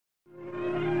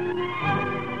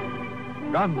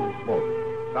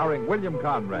Gunsmoke, starring William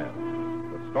Conrad.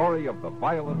 The story of the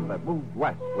violence that moved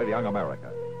west with young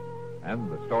America. And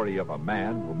the story of a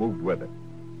man who moved with it.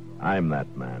 I'm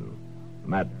that man.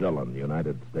 Matt Dillon,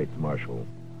 United States Marshal.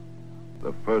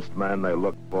 The first man they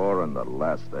look for and the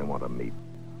last they want to meet.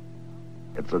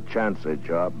 It's a chancy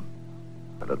job,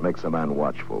 and it makes a man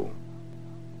watchful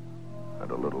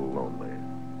and a little lonely.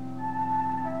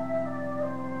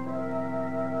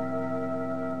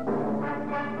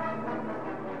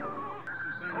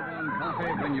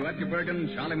 Coffee bring you Edgar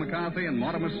Bergen, Charlie McCarthy, and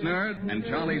Mortimer Snerd, and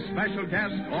Charlie's special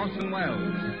guest, Orson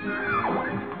Welles.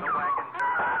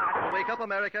 Wake up,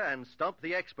 America, and stump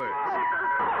the experts.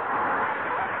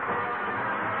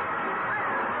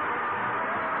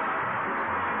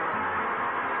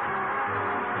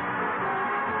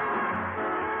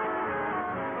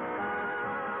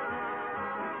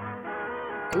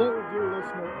 Hello, dear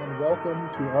listener, and welcome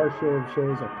to our show of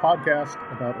shows, a podcast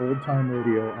about old-time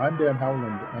radio. I'm Dan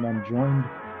Howland, and I'm joined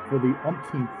for the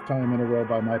umpteenth time in a row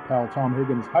by my pal Tom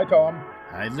Higgins. Hi, Tom.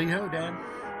 Hi, Leo, Dan.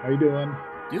 How you doing?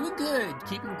 Doing good.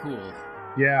 Keeping cool.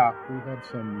 Yeah, we had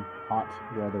some hot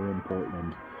weather in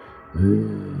Portland.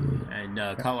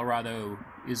 And Colorado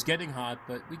is getting hot,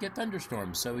 but we get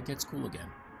thunderstorms, so it gets cool again.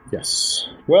 Yes.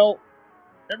 Well,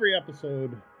 every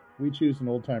episode, we choose an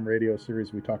old-time radio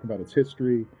series. We talk about its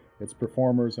history, its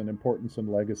performers, and importance and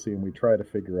legacy, and we try to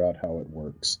figure out how it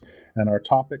works. And our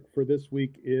topic for this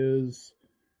week is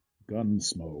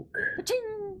Gunsmoke.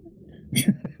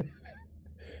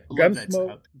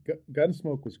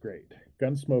 Gunsmoke was great.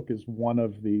 Gunsmoke is one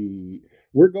of the...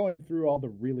 We're going through all the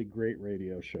really great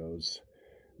radio shows.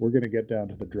 We're going to get down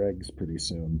to the dregs pretty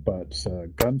soon, but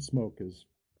Gunsmoke is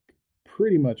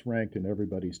pretty much ranked in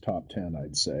everybody's top 10,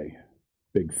 I'd say.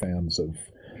 Big fans of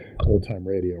old-time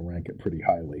radio rank it pretty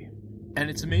highly. And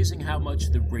it's amazing how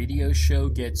much the radio show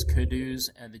gets kudos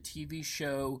and the TV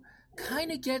show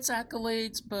kind of gets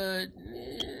accolades, but...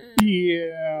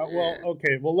 Yeah, well,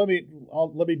 okay. Well, let me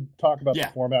talk about the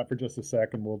format for just a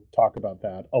second. We'll talk about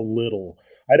that a little.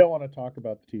 I don't want to talk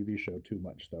about the TV show too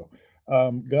much, though.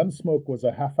 Gunsmoke was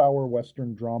a half-hour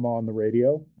Western drama on the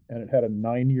radio, and it had a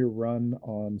 9-year run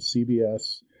on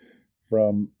CBS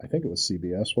from, I think it was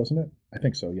CBS, wasn't it? I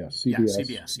think so, yes. CBS.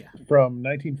 Yeah, CBS, yeah. From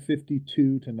 1952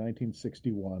 to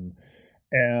 1961.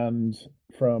 And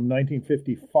from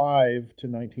 1955 to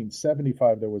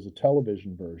 1975, there was a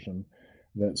television version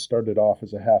that started off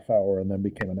as a half hour and then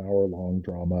became an hour-long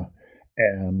drama.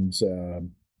 And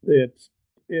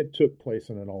it took place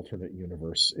in an alternate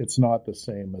universe. It's not the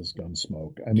same as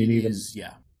Gunsmoke. I mean,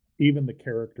 even the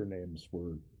character names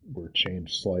were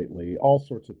changed slightly. All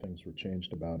sorts of things were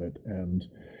changed about it. And,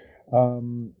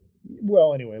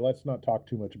 well, anyway, let's not talk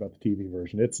too much about the TV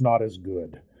version. It's not as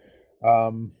good.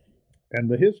 And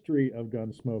the history of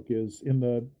Gunsmoke is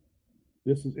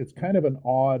it's kind of an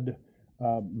odd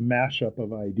mashup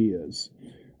of ideas.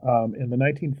 In the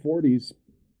 1940s,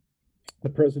 the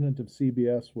president of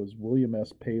CBS was William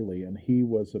S. Paley, and he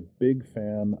was a big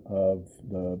fan of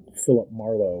the Philip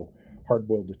Marlowe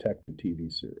Hard-Boiled Detective TV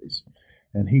series.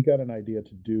 And he got an idea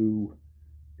to do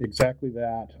exactly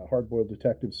that, a hard-boiled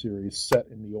detective series set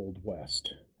in the Old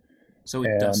West. So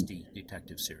a dusty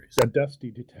detective series. A dusty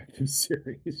detective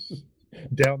series.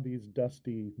 Down these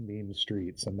dusty, mean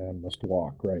streets, a man must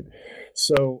walk, right?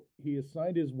 So he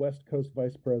assigned his West Coast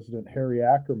vice president, Harry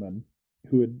Ackerman,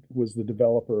 who was the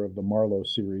developer of the Marlowe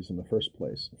series in the first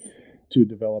place, to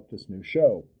develop this new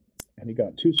show. And he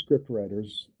got two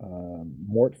scriptwriters,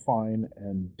 Mort Fine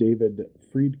and David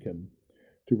Friedkin,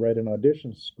 to write an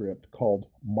audition script called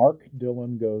Mark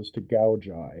Dillon Goes to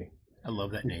Gaojai. I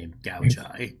love that name,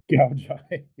 Gaojai.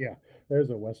 Gaojai, yeah. There's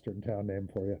a Western town name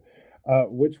for you.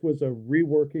 Which was a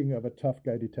reworking of a tough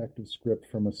guy detective script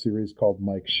from a series called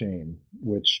Mike Shane,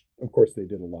 which, of course, they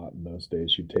did a lot in those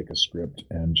days. You'd take a script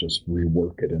and just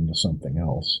rework it into something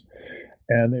else.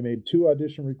 And they made two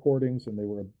audition recordings, and they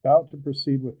were about to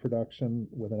proceed with production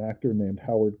with an actor named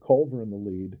Howard Culver in the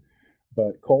lead.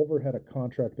 But Culver had a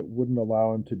contract that wouldn't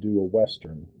allow him to do a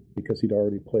Western because he'd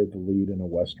already played the lead in a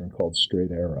Western called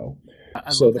Straight Arrow.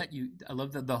 I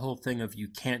love that the whole thing of you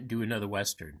can't do another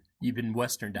Western. You've been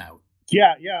Westerned out.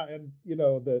 Yeah, and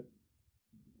that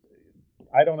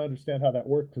I don't understand how that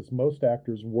works because most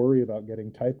actors worry about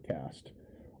getting typecast.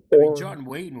 John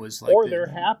Wayne was like,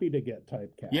 they're happy to get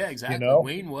typecast. Yeah, exactly.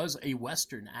 Wayne was a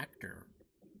Western actor,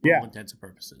 for all intents and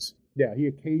purposes. Yeah, he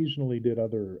occasionally did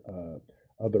other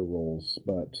roles,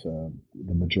 but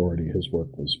the majority of his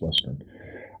work was Western.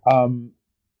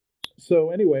 So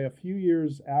anyway, a few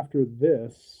years after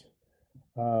this,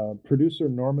 producer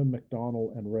Norman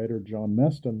Macdonald and writer John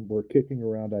Meston were kicking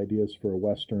around ideas for a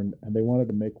Western, and they wanted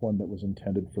to make one that was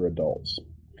intended for adults.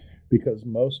 Because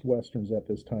most Westerns at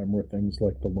this time were things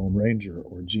like The Lone Ranger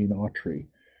or Gene Autry,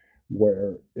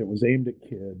 where it was aimed at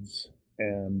kids,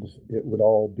 and it would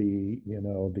all be,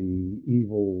 the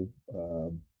evil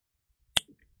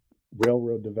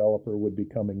railroad developer would be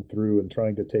coming through and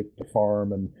trying to take the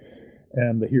farm,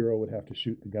 and the hero would have to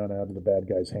shoot the gun out of the bad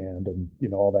guy's hand,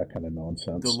 and all that kind of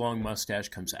nonsense. The long mustache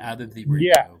comes out of the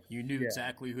radio. Yeah. You knew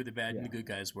exactly who the bad and the good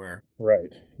guys were.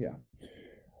 Right, yeah.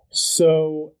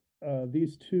 So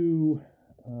these two,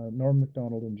 Norm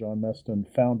Macdonald and John Meston,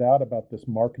 found out about this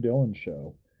Mark Dillon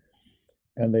show,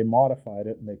 and they modified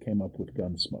it, and they came up with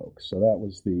Gunsmoke. So that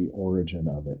was the origin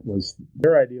of it.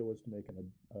 Their idea was to make a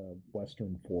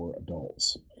Western for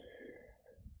adults.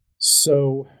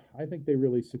 So I think they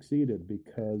really succeeded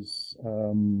because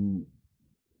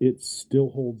it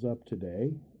still holds up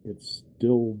today. It's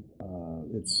still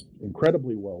it's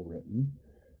incredibly well written.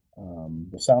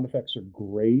 The sound effects are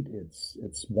great.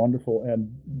 It's wonderful,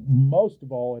 and most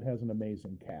of all, it has an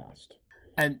amazing cast.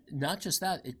 And not just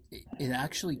that, it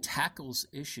actually tackles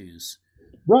issues,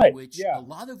 right? Which yeah. a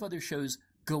lot of other shows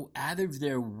go out of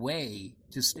their way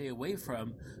to stay away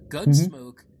from.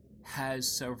 Gunsmoke has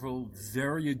several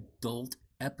very adult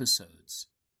episodes,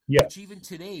 yes, which even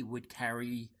today would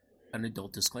carry an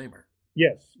adult disclaimer.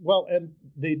 Yes, well, and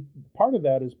part of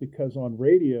that is because on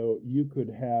radio you could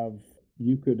have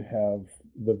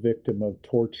the victim of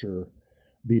torture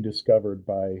be discovered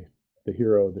by the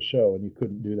hero of the show, and you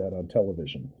couldn't do that on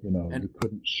television. You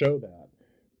couldn't show that,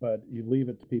 but you leave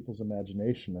it to people's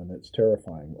imagination, and it's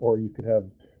terrifying. Or you could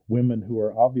have women who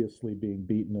are obviously being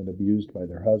beaten and abused by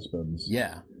their husbands.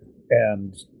 Yeah.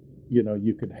 And,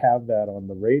 you could have that on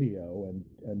the radio,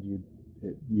 and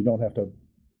you don't have to,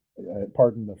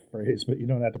 pardon the phrase, but you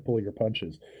don't have to pull your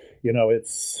punches. It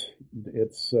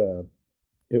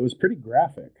was pretty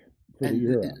graphic for the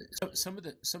era. Some of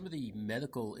the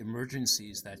medical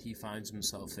emergencies that he finds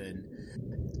himself in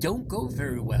don't go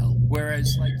very well.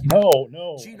 Whereas,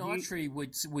 Gene Autry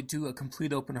would do a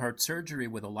complete open heart surgery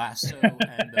with a lasso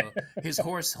and his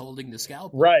horse holding the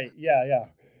scalpel. Right? Yeah.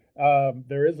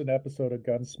 There is an episode of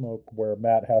Gunsmoke where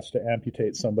Matt has to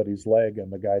amputate somebody's leg,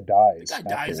 and the guy dies. The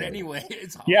guy dies anyway.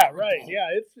 It's yeah, right. Yeah,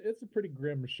 it's a pretty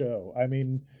grim show. I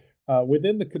mean,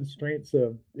 within the constraints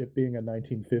of it being a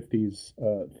 1950s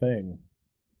thing,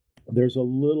 there's a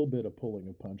little bit of pulling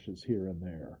of punches here and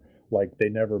there. Like, they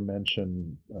never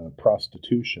mention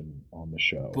prostitution on the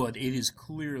show, but it is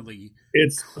clearly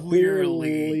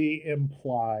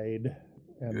implied.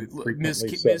 Miss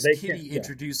Kitty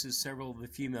introduces several of the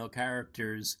female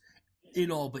characters in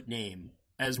all but name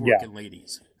as working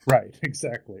ladies. Right,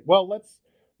 exactly. Well,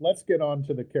 let's get on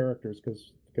to the characters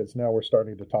because now we're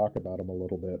starting to talk about them a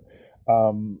little bit.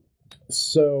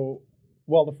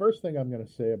 The first thing I'm going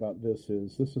to say about this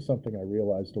is something I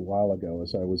realized a while ago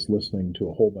as I was listening to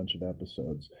a whole bunch of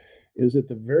episodes, is at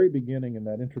the very beginning in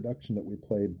that introduction that we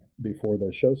played before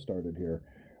the show started here,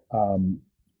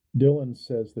 Dillon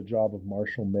says the job of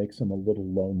marshal makes him a little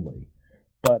lonely.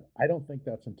 But I don't think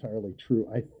that's entirely true.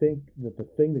 I think that the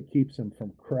thing that keeps him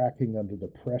from cracking under the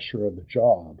pressure of the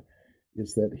job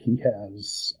is that he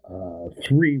has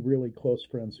 3 really close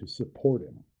friends who support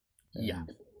him. Yeah.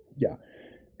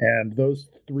 And those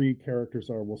 3 characters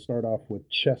we'll start off with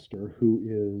Chester, who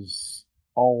is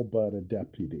all but a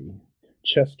deputy.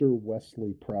 Chester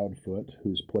Wesley Proudfoot,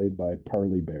 who's played by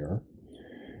Parley Bear.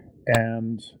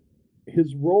 And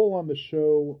his role on the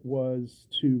show was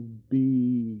to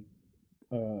be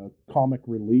comic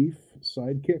relief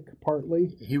sidekick, partly.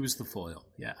 He was the foil,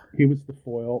 yeah. He was the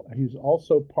foil. He's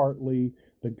also partly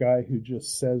the guy who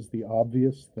just says the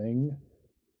obvious thing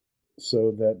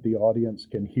so that the audience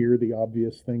can hear the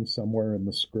obvious thing somewhere in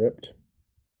the script.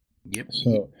 Yep.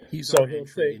 So he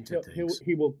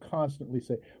will constantly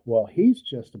say, well, he's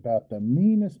just about the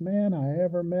meanest man I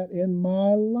ever met in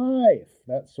my life.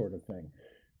 That sort of thing.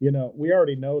 We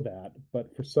already know that,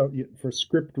 but for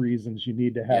script reasons, you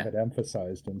need to have it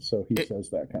emphasized, and so he says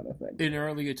that kind of thing. In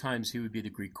earlier times, he would be the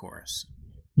Greek chorus.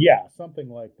 Yeah, something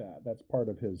like that. That's part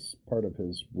of his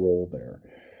role there,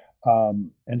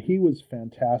 and he was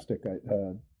fantastic.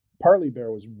 Parley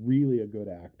Bear was really a good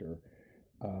actor.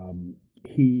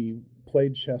 He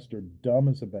played Chester dumb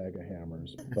as a bag of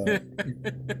hammers, but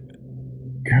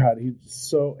God,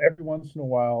 every once in a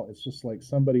while, it's just like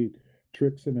somebody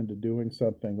tricks him into doing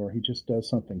something, or he just does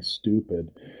something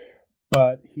stupid.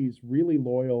 But he's really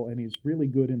loyal, and he's really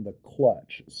good in the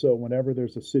clutch. So whenever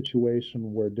there's a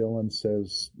situation where Dillon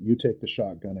says, you take the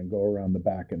shotgun and go around the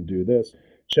back and do this,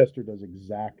 Chester does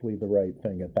exactly the right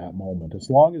thing at that moment. As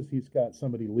long as he's got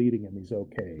somebody leading him, he's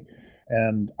okay.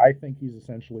 And I think he's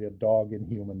essentially a dog in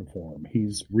human form.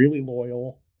 He's really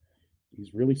loyal.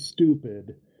 He's really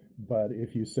stupid. But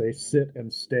if you say sit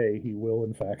and stay, he will,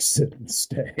 in fact, sit and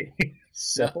stay.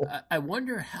 So I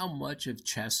wonder how much of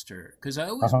Chester, because I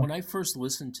always, when I first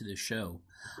listened to the show,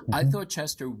 I thought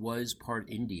Chester was part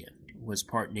Indian, was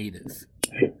part native.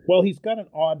 Well, he's got an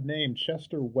odd name,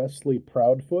 Chester Wesley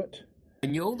Proudfoot.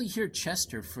 And you only hear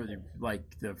Chester for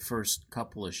the first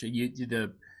couple of shows.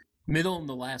 The middle and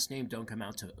the last name don't come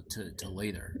out to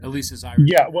later, at least as I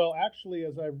remember. Yeah, well, actually,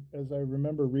 as I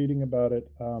remember reading about it,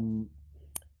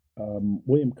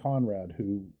 William Conrad,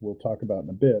 who we'll talk about in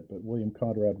a bit, but William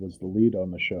Conrad was the lead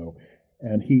on the show,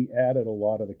 and he added a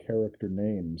lot of the character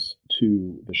names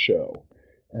to the show.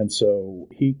 And so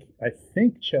I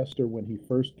think Chester, when he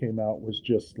first came out, was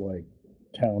just like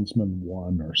Townsman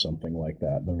 1 or something like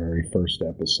that, the very first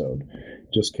episode.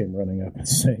 Just came running up and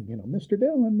saying, Mr.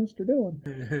 Dillon, Mr.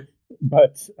 Dillon.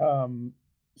 But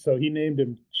so he named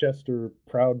him Chester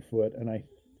Proudfoot, and I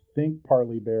think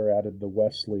Parley Bear added the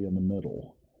Wesley in the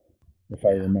middle, if I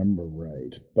remember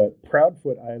right. But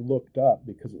Proudfoot I looked up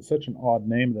because it's such an odd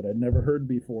name that I'd never heard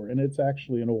before, and it's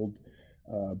actually an old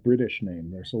British name.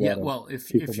 There's a lot of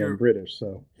people named British.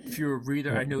 So if you're a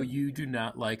reader, I know you do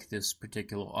not like this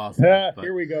particular author.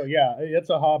 Here we go. Yeah, it's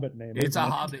a Hobbit name. It's a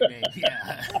Hobbit name.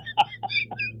 Yeah.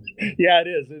 Yeah, it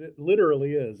is. It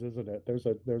literally is, isn't it? There's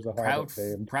a Hobbit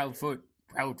name. Proudfoot,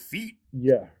 Proud Feet.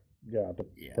 Yeah, the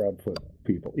Proudfoot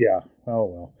people. Yeah.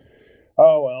 Oh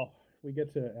well. We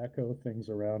get to echo things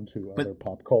around to other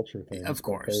pop culture things. Of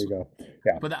course. There you go.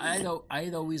 Yeah. But I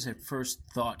had always at first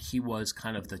thought he was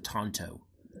kind of the Tonto.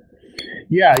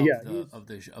 Of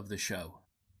the show.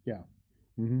 Yeah.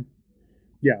 Mm-hmm.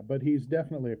 Yeah, but he's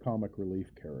definitely a comic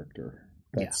relief character.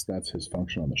 That's his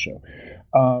function on the show.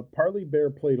 Parley Bear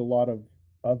played a lot of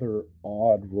other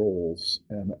odd roles,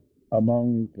 and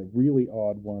among the really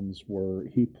odd ones were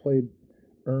he played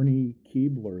Ernie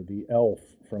Keebler, the elf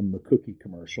from the cookie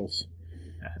commercials.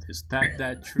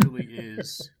 That truly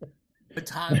is a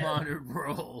time-honored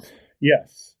role.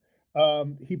 Yes.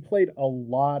 He played a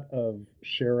lot of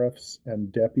sheriffs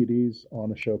and deputies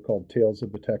on a show called Tales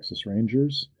of the Texas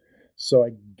Rangers. So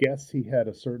I guess he had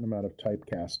a certain amount of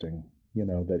typecasting,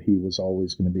 that he was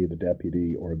always going to be the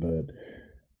deputy or the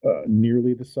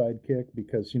nearly the sidekick,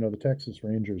 because the Texas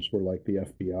Rangers were like the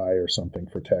FBI or something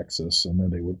for Texas, and then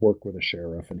they would work with a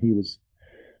sheriff, and he was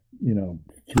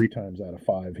 3 times out of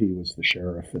 5 he was the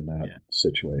sheriff in that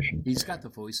situation. He's got the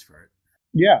voice for it.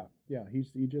 Yeah, he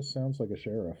just sounds like a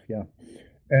sheriff. Yeah.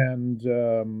 And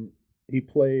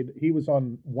he was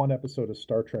on one episode of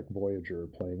Star Trek Voyager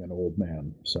playing an old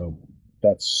man, so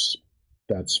that's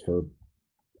for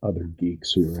other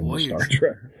geeks who are in Star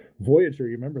Trek. Voyager,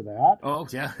 you remember that? Oh,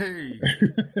 yeah. Hey,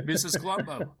 Mrs.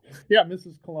 Columbo. Yeah,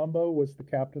 Mrs. Columbo was the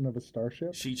captain of a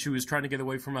starship. She was trying to get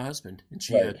away from her husband, and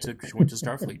she went to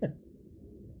Starfleet.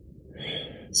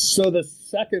 So the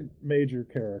second major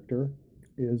character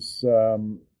is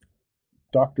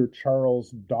Dr.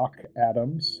 Charles Doc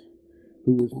Adams,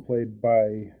 who was played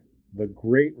by the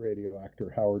great radio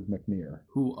actor Howard McNear,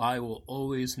 who I will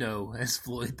always know as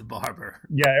Floyd the Barber.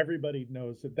 Yeah, everybody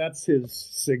knows that. That's his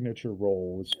signature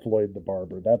role, is Floyd the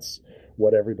Barber. That's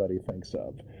what everybody thinks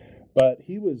of. But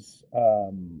he was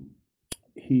from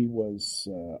the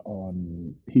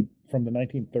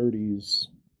 1930s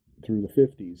through the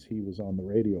 50s. He was on the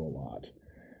radio a lot,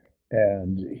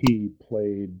 and he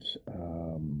played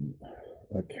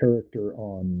a character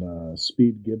on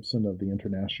Speed Gibson of the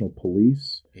International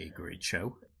Police. A great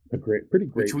show. Pretty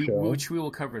great show. Which we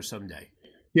will cover someday.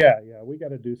 Yeah, we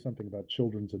got to do something about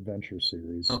children's adventure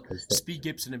series. Speed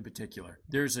Gibson in particular.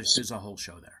 There's a whole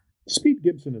show there. Speed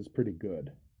Gibson is pretty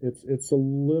good. It's a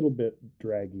little bit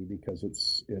draggy because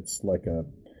it's like a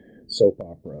soap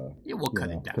opera. Yeah, we'll cut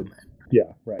it down, man.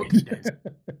 Yeah, right.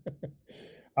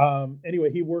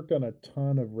 Anyway, he worked on a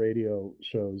ton of radio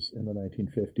shows in the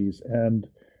 1950s, and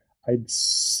I'd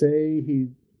say he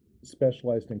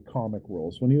specialized in comic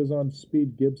roles. When he was on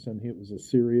Speed Gibson, he was a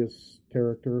serious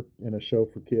character in a show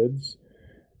for kids,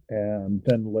 and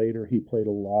then later he played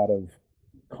a lot of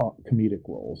comedic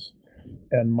roles.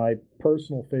 And my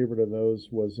personal favorite of those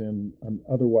was in an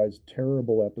otherwise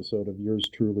terrible episode of Yours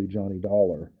Truly, Johnny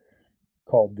Dollar,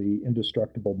 called The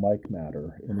Indestructible Mike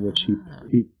Matter, in which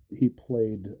he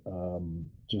played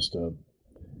just a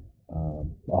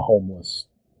homeless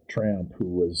tramp who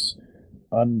was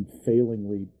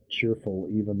unfailingly cheerful,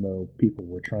 even though people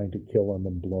were trying to kill him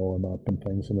and blow him up and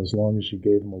things. And as long as you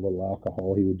gave him a little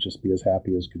alcohol, he would just be as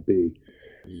happy as could be.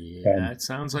 Yeah, that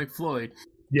sounds like Floyd.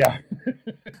 Yeah.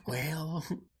 Well,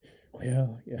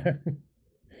 yeah.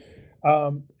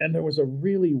 And there was a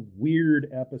really weird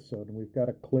episode, and we've got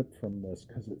a clip from this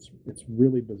because it's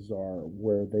really bizarre,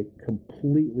 where they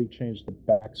completely changed the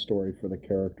backstory for the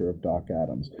character of Doc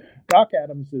Adams. Doc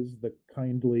Adams is the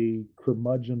kindly,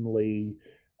 curmudgeonly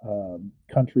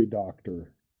country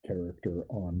doctor character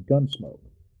on Gunsmoke.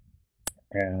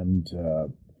 And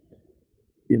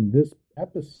in this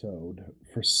episode,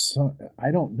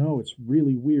 I don't know, it's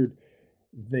really weird.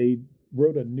 They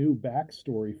wrote a new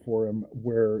backstory for him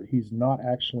where he's not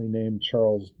actually named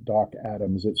Charles Doc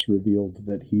Adams. It's revealed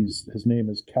that his name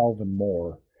is Calvin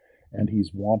Moore, and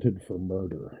he's wanted for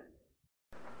murder.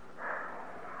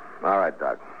 All right,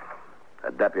 Doc.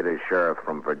 A deputy sheriff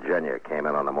from Virginia came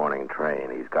in on the morning train.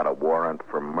 He's got a warrant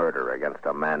for murder against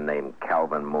a man named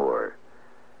Calvin Moore.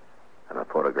 And a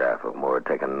photograph of Moore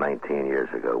taken 19 years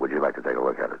ago. Would you like to take a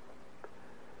look at it?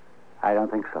 I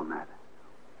don't think so, Matt.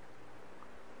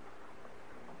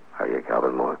 Are you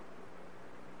Calvin Moore?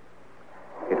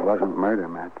 It wasn't murder,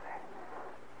 Matt.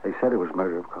 They said it was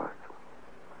murder, of course.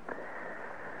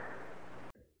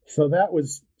 So that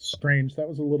was strange. That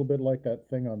was a little bit like that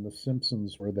thing on The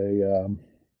Simpsons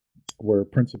where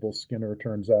Principal Skinner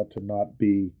turns out to not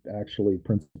be actually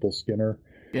Principal Skinner.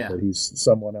 Yeah. That he's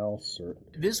someone else.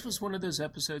 This was one of those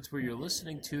episodes where you're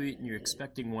listening to it and you're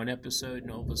expecting one episode,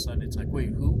 and all of a sudden it's like, wait,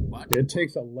 who? What? It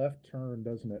takes a left turn,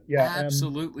 doesn't it? Yeah,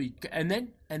 absolutely. And then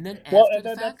after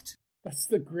the fact, that's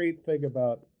the great thing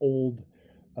about old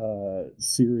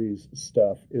series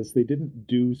stuff is they didn't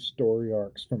do story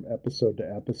arcs from episode to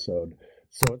episode.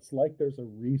 So it's like there's a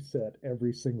reset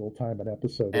every single time an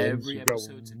episode ends. You go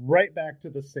right back to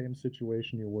the same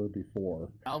situation you were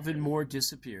before. Calvin Moore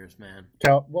disappears, man.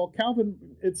 Calvin,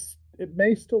 it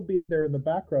may still be there in the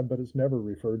background, but it's never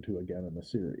referred to again in the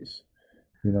series.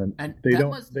 You know, and they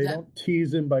don't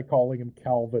tease him by calling him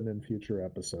Calvin in future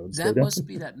episodes. That must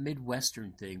be that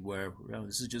Midwestern thing where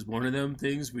this is just one of them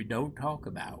things we don't talk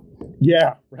about.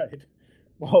 Yeah, right.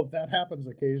 Well, that happens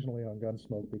occasionally on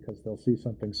Gunsmoke because they'll see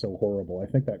something so horrible.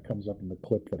 I think that comes up in the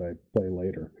clip that I play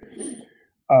later.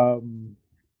 All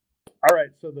right,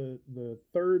 so the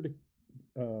third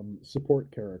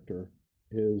support character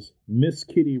is Miss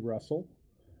Kitty Russell,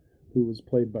 who was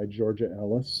played by Georgia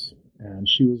Ellis, and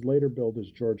she was later billed as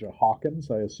Georgia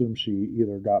Hawkins. I assume she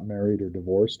either got married or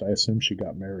divorced. I assume she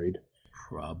got married.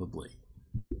 Probably.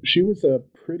 She was a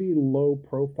pretty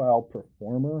low-profile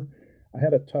performer. I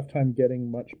had a tough time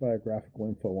getting much biographical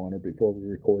info on her before we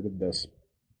recorded this.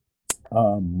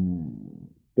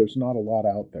 There's not a lot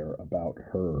out there about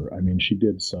her. I mean, she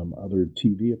did some other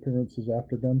TV appearances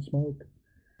after Gunsmoke.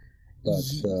 But,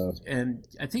 and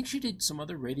I think she did some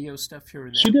other radio stuff here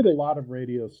and there. She did a lot of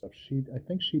radio stuff. I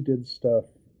think she did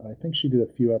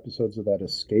a few episodes of that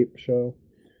Escape show.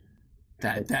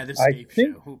 That Escape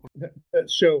show. That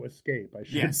show Escape, I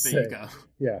should say. Yes, there you go.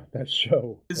 Yeah, that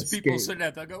show. There's people sitting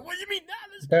out there going, what do you mean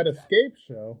that Escape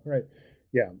show? Right.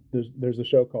 Yeah, there's a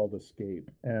show called Escape,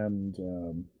 and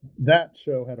that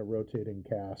show had a rotating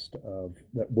cast of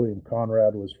that. William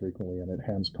Conrad was frequently in it.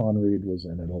 Hans Conried was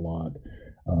in it a lot.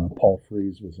 Paul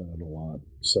Frees was in it a lot.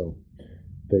 So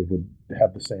they would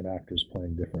have the same actors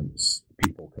playing different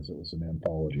people because it was an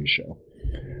anthology show.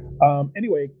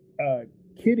 Anyway,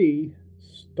 Kitty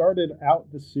started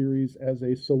out the series as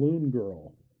a saloon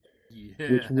girl,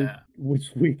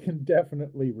 which we can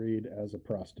definitely read as a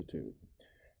prostitute.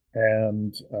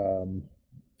 And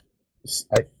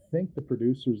I think the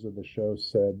producers of the show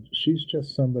said she's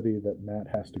just somebody that Matt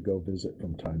has to go visit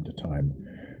from time to time.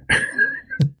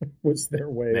 Was their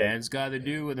way. Man's got to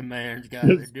do what a man's got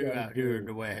to do out here in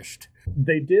the West.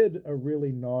 They did a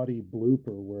really naughty blooper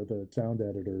where the sound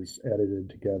editors edited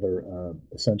together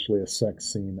essentially a sex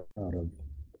scene out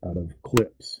of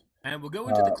clips. And we'll go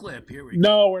into the clip. Here we go.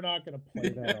 No, we're not going to play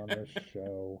that on this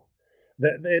show.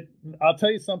 I'll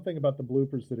tell you something about the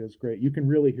bloopers that is great. You can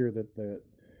really hear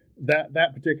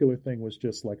that particular thing was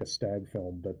just like a stag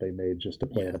film that they made just to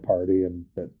play at a party and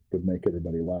that would make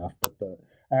everybody laugh. But the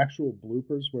actual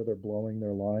bloopers where they're blowing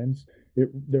their lines,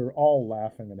 they're all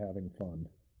laughing and having fun.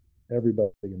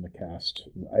 Everybody in the cast,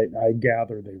 I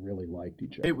gather they really liked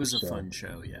each other. It was a fun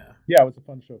show, yeah. Yeah, it was a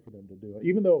fun show for them to do.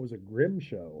 Even though it was a grim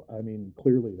show, I mean,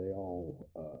 clearly they all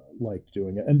liked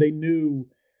doing it. And they knew,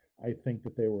 I think,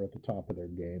 that they were at the top of their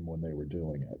game when they were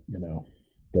doing it,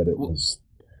 that it was...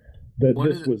 That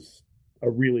this was a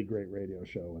really great radio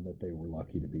show and that they were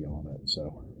lucky to be on it.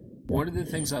 So, yeah. One of the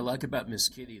things I like about Miss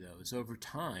Kitty, though, is over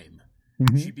time,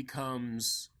 she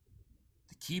becomes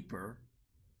the keeper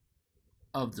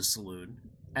of the saloon.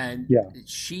 And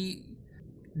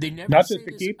they never not say just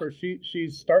the this... keeper. She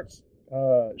starts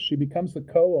she becomes the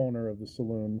co-owner of the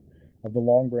saloon of the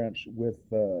Long Branch with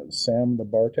Sam, the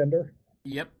bartender.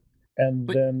 Yep. And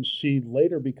then she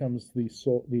later becomes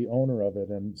the owner of it,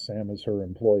 and Sam is her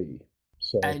employee.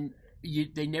 So and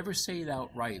they never say it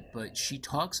outright, but she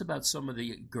talks about some of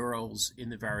the girls in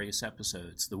the various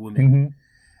episodes, the women. Mm-hmm.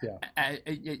 Yeah,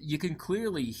 you can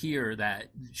clearly hear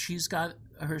that she's got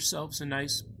herself a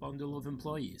nice bundle of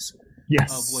employees.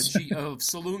 Yes, of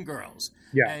saloon girls.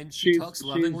 Yeah, and she talks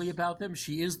lovingly about them.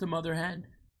 She is the mother hen.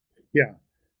 Yeah,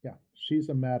 she's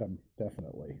a madam,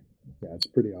 definitely. Yeah, it's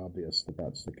pretty obvious that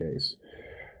that's the case.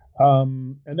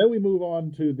 And then we move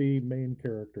on to the main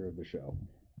character of the show,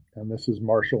 and this is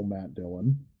Marshal Matt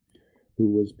Dillon,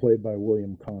 who was played by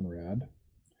William Conrad.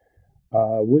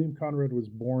 William Conrad was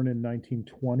born in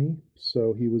 1920,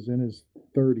 so he was in his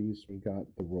 30s when he got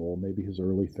the role, maybe his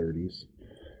early 30s.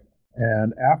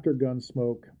 And after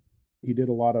Gunsmoke, he did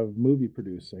a lot of movie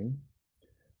producing.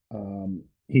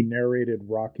 He narrated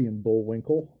Rocky and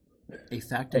Bullwinkle. A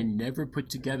fact I never put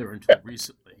together until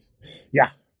recently.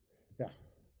 Yeah.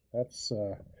 That's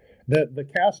the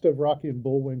cast of Rocky and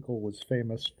Bullwinkle was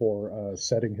famous for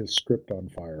setting his script on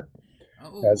fire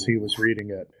as he was reading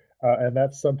it. And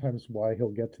that's sometimes why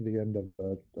he'll get to the end of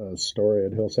a story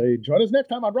and he'll say, "Join us next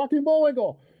time on Rocky and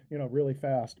Bullwinkle," really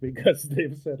fast, because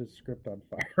they've set his script on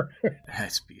fire.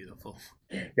 That's beautiful.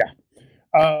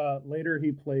 Yeah. Later,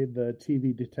 he played the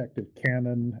TV detective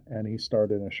Cannon, and he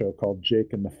starred in a show called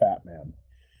Jake and the Fat Man.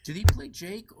 Did he play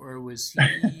Jake, or was he...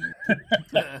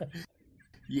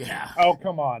 Yeah. Oh,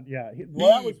 come on. Yeah. He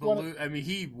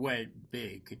went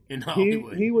big in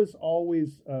Hollywood. He was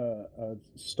always a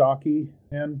stocky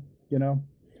man,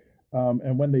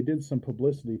 and when they did some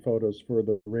publicity photos for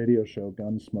the radio show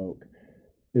Gunsmoke,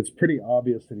 it's pretty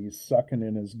obvious that he's sucking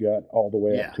in his gut all the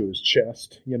way up to his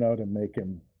chest, to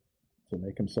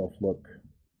make himself look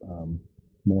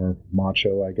more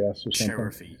macho, I guess, or something.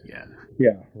 Sheriffy, yeah.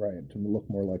 Yeah, right. To look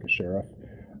more like a sheriff.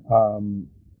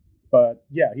 But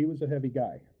yeah, he was a heavy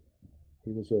guy.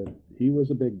 He was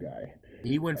a big guy.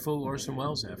 He went full Orson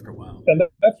Welles after a while. And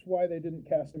that's why they didn't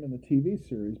cast him in the TV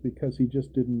series, because he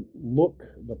just didn't look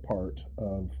the part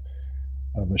of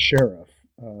a sheriff.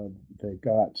 They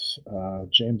got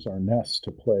James Arness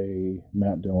to play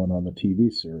Matt Dillon on the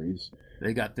TV series.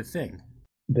 They got the thing.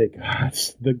 They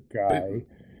got the guy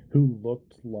who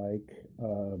looked like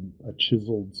a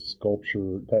chiseled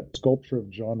sculpture, that sculpture of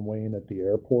John Wayne at the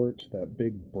airport, that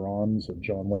big bronze of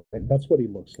John Wayne. That's what he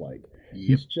looks like.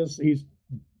 Yep.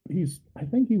 He's I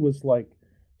think he was like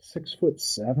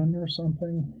 6'7" or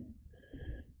something.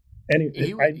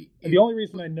 Anyway, the only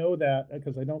reason I know that,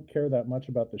 because I don't care that much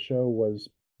about the show, was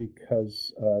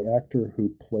because the actor who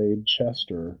played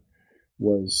Chester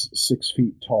was 6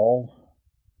 feet tall.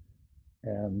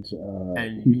 And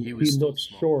he looked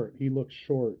short. He looked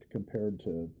short compared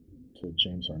to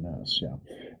James Arness. Yeah.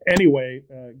 Anyway,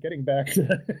 getting back to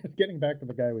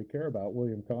the guy we care about,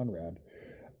 William Conrad.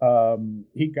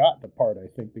 He got the part, I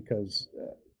think, because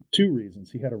two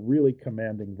reasons. He had a really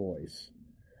commanding voice,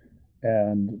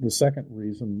 and the second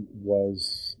reason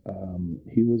was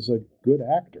he was a good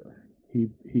actor.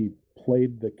 He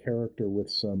played the character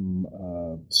with some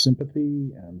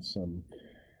sympathy and some.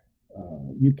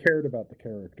 You cared about the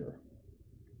character.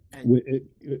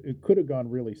 It could have gone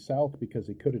really south, because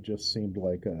he could have just seemed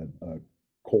like a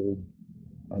cold,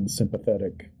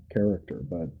 unsympathetic character.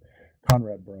 But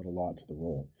Conrad brought a lot to the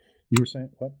role. You were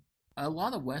saying what?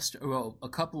 A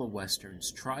couple of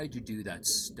westerns tried to do that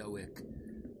stoic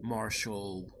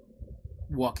marshal,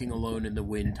 walking alone in the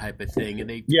wind type of thing, and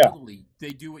they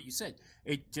do what you said.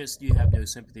 It just, you have no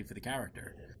sympathy for the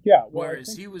character. Yeah.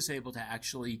 Whereas he was able to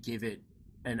actually give it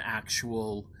an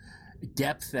actual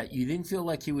depth that you didn't feel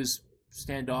like he was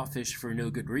standoffish for no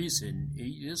good reason.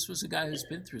 This was a guy who's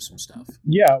been through some stuff.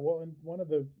 Yeah, well, and one of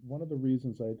the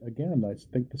reasons I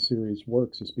think the series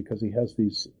works is because he has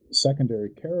these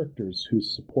secondary characters who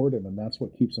support him, and that's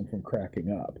what keeps him from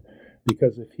cracking up.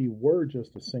 Because if he were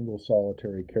just a single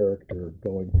solitary character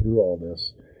going through all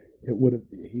this, he would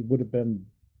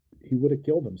have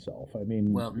killed himself. I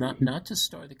mean, well, not to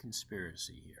start the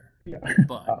conspiracy here, yeah.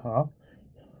 But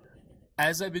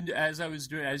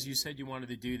as you said you wanted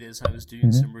to do this, I was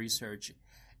doing some research.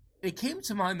 It came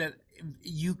to mind that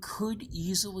you could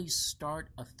easily start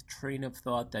a train of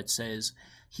thought that says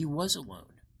he was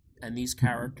alone, and these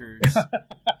characters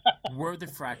were the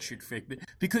fractured figure,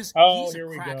 because he's a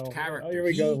cracked character. Here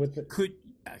we go with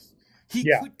He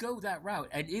could go that route,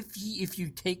 and if you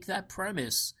take that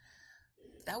premise,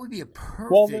 that would be a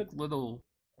perfect little.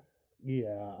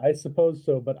 Yeah, I suppose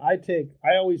so. But I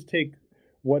always take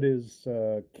what is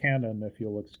canon, if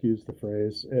you'll excuse the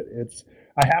phrase.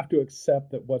 I have to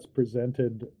accept that what's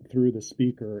presented through the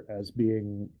speaker as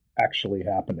being actually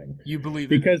happening. You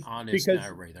believe in an honest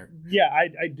narrator. Yeah,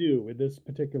 I do in this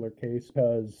particular case,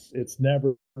 because it's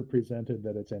never presented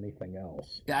that it's anything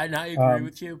else. Yeah, and I agree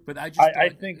with you, but I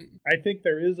think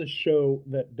there is a show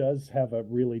that does have a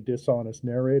really dishonest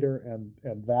narrator, and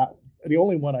that the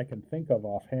only one I can think of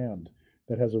offhand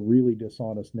that has a really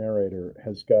dishonest narrator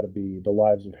has got to be The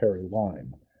Lives of Harry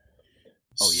Lime.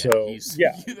 Oh yeah,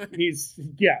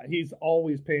 he's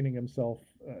always painting himself.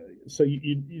 So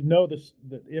you know this,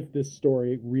 that if this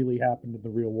story really happened in the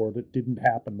real world, it didn't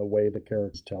happen the way the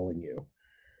character's telling you,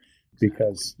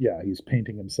 because he's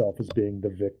painting himself as being the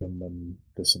victim and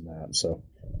this and that. So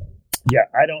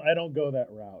I don't go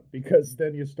that route, because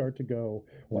then you start to go,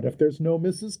 what if there's no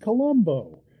Mrs.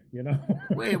 Columbo? You know?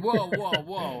 Wait,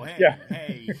 whoa! Hey,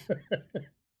 hey.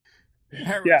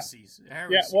 Heresies.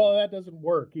 Yeah, well, that doesn't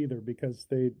work either, because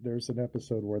there's an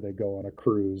episode where they go on a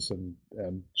cruise, and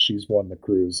she's won the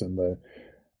cruise, and the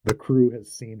crew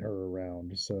has seen her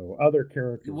around. So other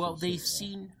characters. Well, they've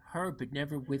seen her, but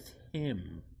never with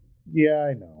him. Yeah,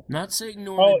 I know. Not saying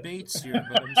Norman Bates here,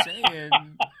 but I'm saying,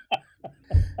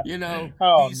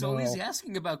 he's always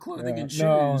asking about clothing and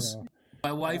shoes. No.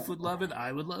 My wife would love it.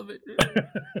 I would love it.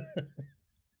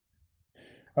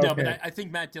 Okay. No, but I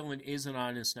think Matt Dillon is an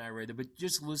honest narrator. But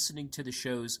just listening to the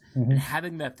shows and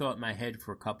having that thought in my head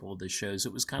for a couple of the shows,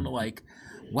 it was kind of like,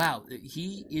 wow,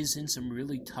 he is in some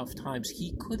really tough times.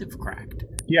 He could have cracked.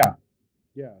 Yeah.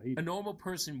 A normal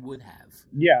person would have.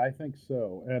 Yeah, I think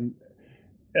so. And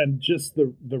just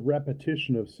the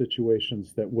repetition of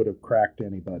situations that would have cracked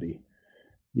anybody.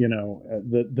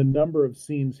 The number of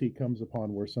scenes he comes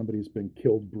upon where somebody's been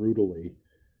killed brutally,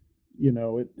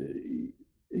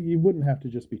 you wouldn't have to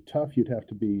just be tough. You'd have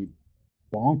to be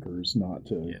bonkers not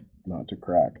to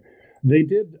crack. They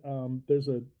did. There's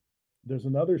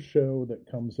another show that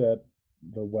comes at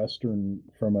the Western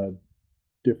from a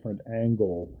different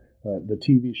angle. The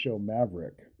TV show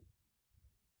Maverick.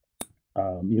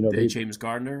 James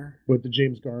Garner with the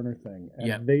James Garner thing,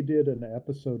 and they did an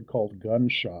episode called Gun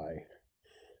Shy,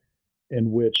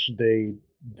 in which they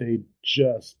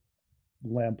just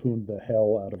lampooned the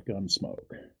hell out of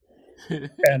Gunsmoke.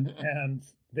 and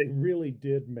they really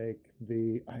did make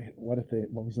what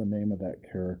was the name of that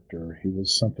character? He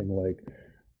was something like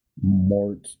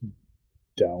Mort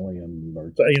Dalian,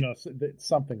 or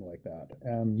something like that.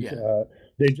 And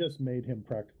they just made him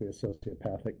practically a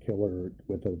sociopathic killer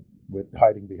with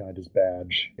hiding behind his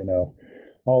badge.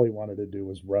 All he wanted to do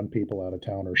was run people out of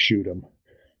town or shoot them.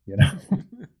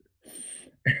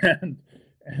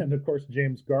 And of course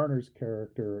James Garner's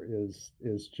character is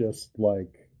just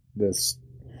like this,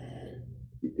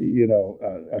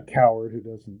 a coward who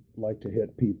doesn't like to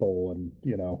hit people, and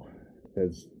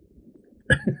is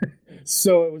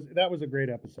so that was a great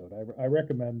episode. I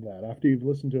recommend that after you've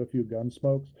listened to a few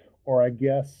Gunsmokes, or I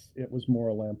guess it was more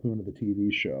a lampoon of the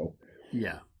TV show.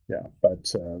 Yeah, but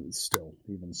still,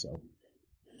 even so.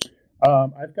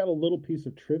 I've got a little piece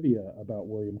of trivia about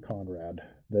William Conrad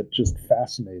that just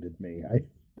fascinated me.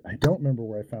 I don't remember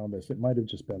where I found this. It might have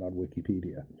just been on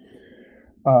Wikipedia.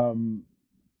 I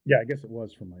guess it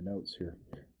was from my notes here.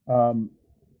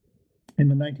 In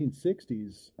the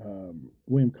 1960s,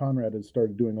 William Conrad had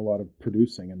started doing a lot of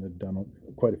producing and had done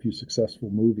quite a few successful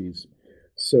movies.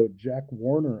 So Jack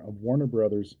Warner of Warner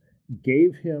Brothers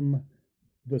gave him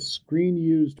the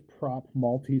screen-used prop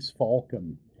Maltese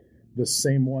Falcon, the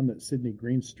same one that Sidney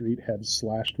Greenstreet had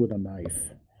slashed with a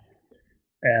knife.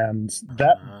 And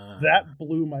that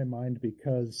blew my mind,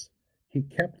 because he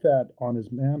kept that on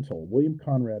his mantle. William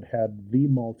Conrad had the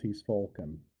Maltese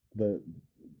Falcon,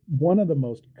 one of the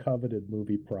most coveted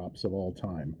movie props of all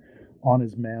time, on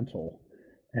his mantle.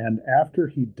 And after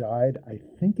he died, I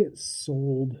think it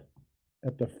sold,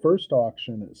 at the first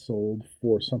auction, it sold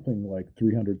for something like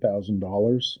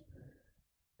 $300,000.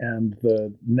 And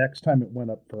the next time it went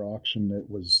up for auction, it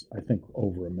was, I think,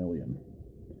 over $1 million.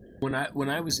 When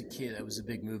I was a kid, I was a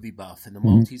big movie buff, and the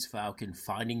Maltese Falcon,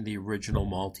 finding the original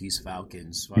Maltese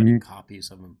Falcons, finding copies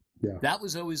of them, that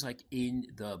was always like in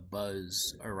the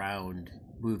buzz around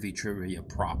movie trivia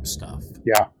prop stuff.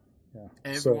 Yeah.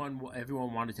 Everyone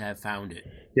wanted to have found it.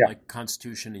 Yeah. Like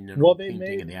Constitution and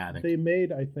painting in the attic. They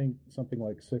made, I think, something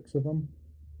like 6 of them.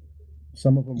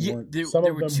 Some of them weren't.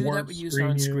 There were 2 that were used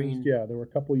on screen. Yeah, there were a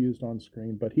couple used on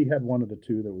screen, but he had one of the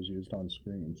 2 that was used on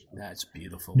screen. So. That's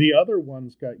beautiful. The other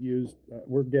ones got used.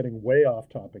 We're getting way off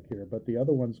topic here, but the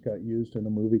other ones got used in a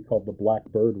movie called The Black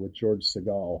Bird with George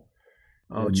Segal.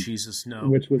 Oh, Jesus, no!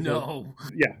 Which was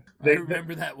I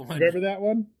remember that one. Remember that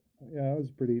one? Yeah,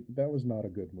 that was not a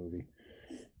good movie.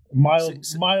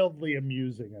 Mildly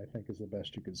amusing, I think, is the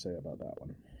best you could say about that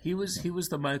one. He was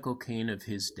the Michael Caine of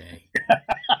his day.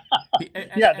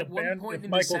 At one point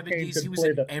in the 70s, he was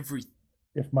in everything.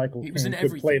 If Michael Caine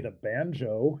could play the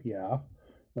banjo, yeah.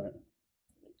 But...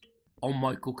 Oh,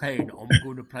 Michael Caine, I'm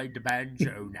going to play the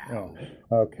banjo now.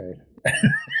 Oh, okay.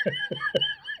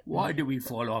 Why do we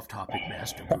fall off topic,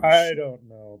 Master Bruce? I don't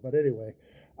know, but anyway.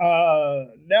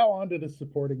 Now on to the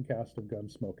supporting cast of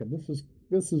Gunsmoke, and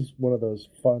this is one of those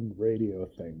fun radio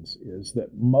things, is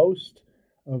that most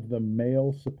of the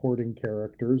male supporting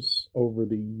characters over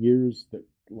the years, that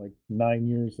like 9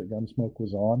 years that Gunsmoke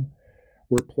was on,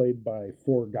 were played by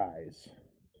 4 guys.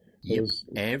 Yep.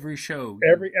 Every show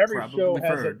show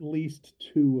has at least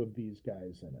 2 of these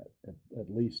guys in it,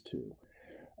 at least 2.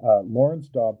 Lawrence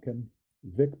Dobkin,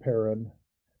 Vic Perrin,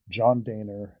 John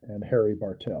Daner, and Harry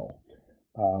Bartell.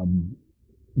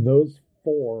 Those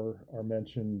 4 are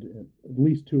mentioned, at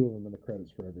least 2 of them in the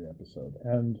credits for every episode.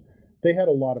 And they had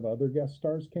a lot of other guest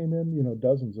stars came in,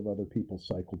 dozens of other people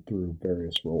cycled through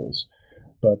various roles.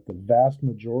 But the vast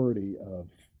majority of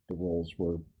the roles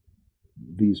were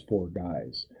these 4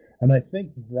 guys. And I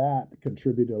think that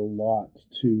contributed a lot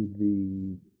to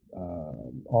the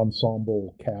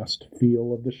ensemble cast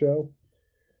feel of the show.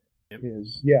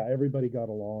 Everybody got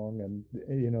along, and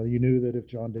you knew that if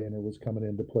John Daner was coming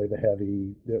in to play the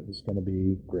heavy, it was going to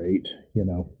be great,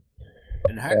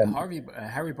 And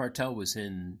Harry Bartell was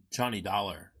in Johnny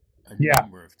Dollar a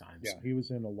number of times. Yeah, he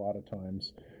was in a lot of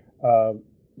times.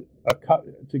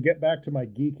 To get back to my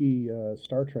geeky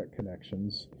Star Trek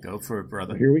connections, go for it,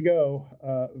 brother. Here we go.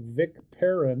 Vic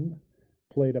Perrin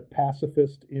played a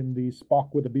pacifist in the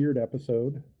Spock with a Beard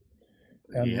episode.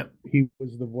 And he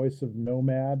was the voice of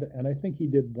Nomad, and I think he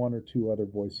did 1 or 2 other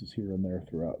voices here and there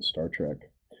throughout Star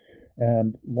Trek.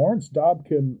 And Lawrence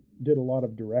Dobkin did a lot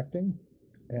of directing,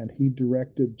 and he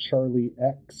directed Charlie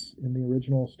X in the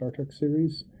original Star Trek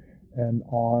series, and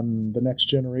on The Next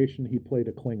Generation, he played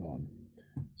a Klingon.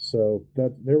 So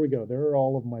there we go. There are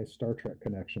all of my Star Trek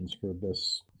connections for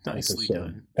this Nicely episode.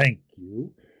 Done. Thank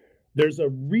you. There's a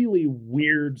really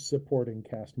weird supporting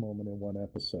cast moment in one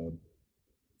episode.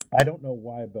 I don't know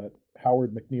why, but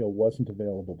Howard McNeil wasn't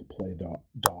available to play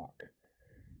Doc.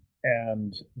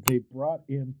 And they brought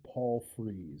in Paul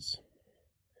Frees.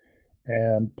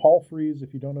 And Paul Frees,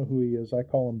 if you don't know who he is, I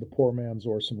call him the poor man's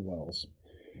Orson Welles.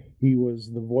 He was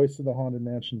the voice of the Haunted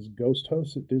Mansion's ghost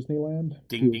host at Disneyland.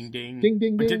 Ding, ding, ding. Ding,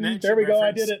 ding, ding. There we go.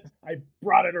 I did it. I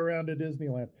brought it around to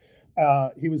Disneyland.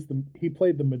 He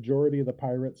played the majority of the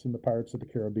pirates in the Pirates of the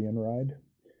Caribbean ride.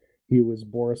 He was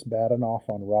Boris Badenoff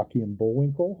on Rocky and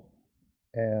Bullwinkle.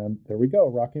 And there we go,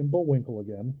 Rocky and Bullwinkle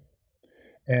again.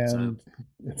 And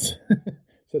it's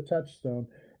a touchstone.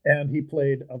 And he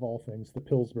played, of all things, the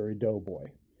Pillsbury Doughboy.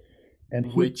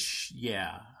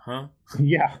 Yeah.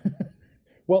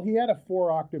 Well, he had a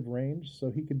 4-octave range,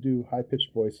 so he could do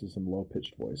high-pitched voices and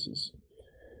low-pitched voices.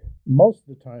 Most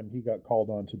of the time, he got called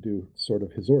on to do sort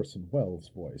of his Orson Welles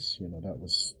voice. That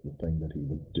was the thing that he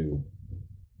would do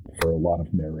for a lot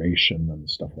of narration and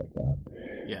stuff like that.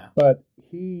 Yeah. But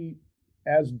he,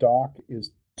 as Doc,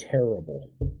 is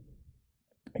terrible.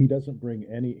 He doesn't bring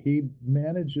any... He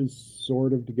manages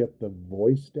sort of to get the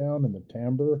voice down and the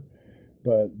timbre,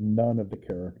 but none of the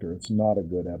character. It's not a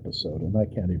good episode, and I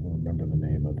can't even remember the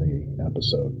name of the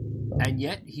episode. And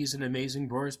yet, he's an amazing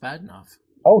Boris Badenoff.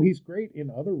 Oh, he's great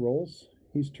in other roles.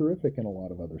 He's terrific in a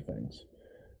lot of other things.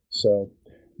 So...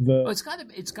 it's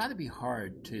got to be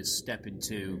hard to step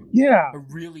into a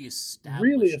really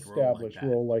established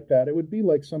role like that. It would be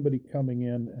like somebody coming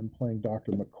in and playing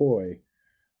Dr. McCoy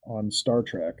on Star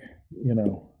Trek.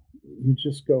 You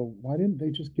just go, why didn't they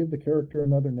just give the character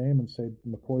another name and say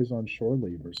McCoy's on shore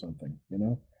leave or something?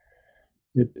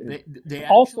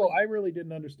 Also, I really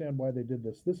didn't understand why they did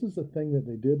this. This is the thing that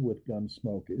they did with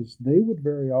Gunsmoke, is they would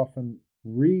very often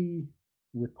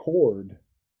re-record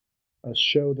a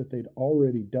show that they'd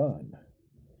already done.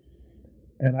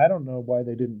 And I don't know why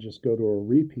they didn't just go to a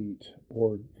repeat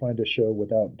or find a show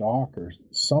without Doc or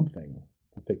something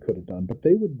that they could have done. But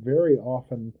they would very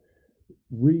often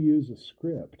reuse a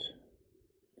script,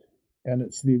 and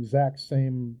it's the exact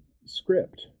same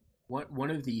script.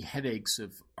 One of the headaches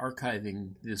of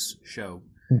archiving this show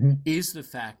is the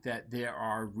fact that there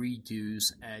are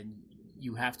redos, and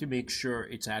you have to make sure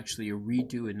it's actually a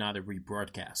redo and not a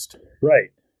rebroadcast. Right.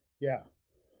 Yeah,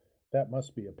 that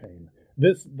must be a pain.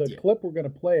 The clip we're going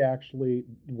to play actually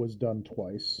was done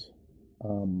twice.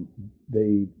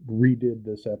 They redid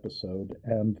this episode,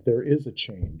 and there is a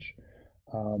change.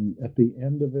 At the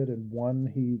end of it, in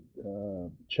one,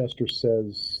 Chester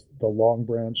says the Long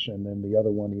Branch, and then the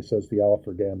other one he says the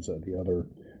Alfraganza, the other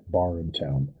bar in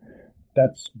town.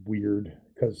 That's weird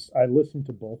because I listened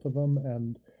to both of them,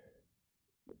 and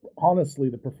honestly,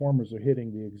 the performers are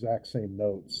hitting the exact same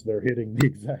notes. They're hitting the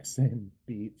exact same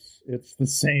beats. It's the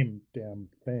same damn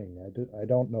thing. I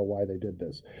don't know why they did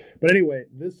this, but anyway,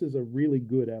 this is a really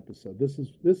good episode. This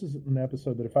is an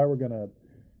episode that if I were gonna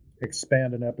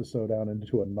expand an episode out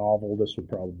into a novel, this would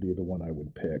probably be the one I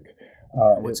would pick.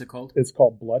 What's it called? It's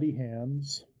called Bloody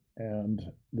Hands, and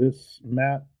this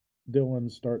Matt Dillon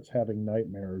starts having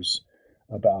nightmares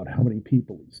about how many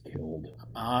people he's killed.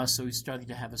 So he's starting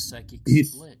to have a psychic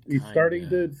split. He's starting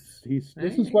to.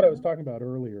 This is what I was talking about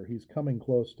earlier. He's coming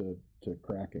close to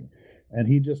cracking, and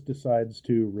he just decides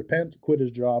to repent, quit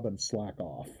his job, and slack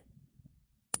off.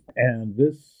 And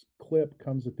this clip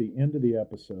comes at the end of the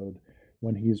episode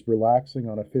when he's relaxing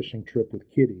on a fishing trip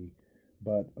with Kitty,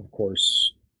 but of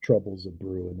course trouble's a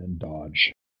brewing in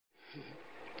Dodge.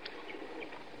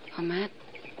 Oh, Matt.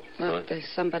 Look, there's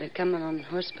somebody coming on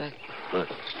horseback. Look.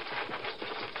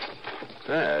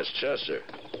 Yeah, it's Chester.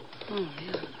 Oh,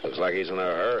 yeah. Looks like he's in a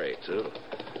hurry, too.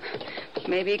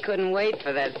 Maybe he couldn't wait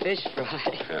for that fish fry.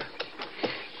 Yeah.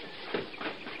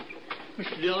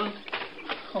 Mr. Dillon?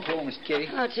 Oh, hello, Miss Kitty.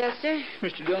 Hello, Chester.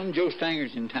 Mr. Dillon, Joe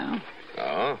Stanger's in town.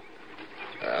 Oh?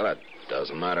 Well, that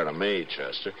doesn't matter to me,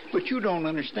 Chester. But you don't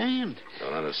understand.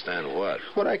 Don't understand what?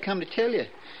 What I come to tell you.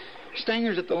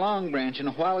 Stanger's at the Long Branch, and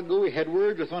a while ago he had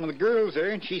words with one of the girls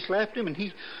there, and she slapped him, and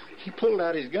he pulled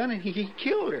out his gun, and he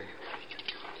killed her.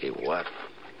 He what?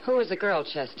 Who was the girl,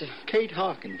 Chester? Kate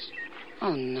Hawkins.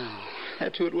 Oh, no.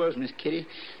 That's who it was, Miss Kitty.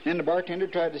 Then the bartender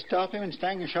tried to stop him, and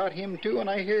Stanger shot him, too, and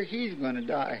I hear he's going to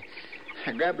die.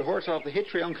 I grabbed the horse off the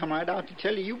hitch rail and come right out to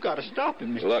tell you you've got to stop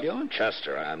him, Mr. Dillon. Look,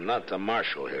 Chester, I'm not the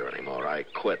marshal here anymore. I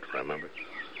quit, remember?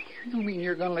 You mean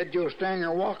you're going to let Joe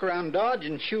Stanger walk around Dodge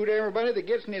and shoot everybody that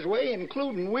gets in his way,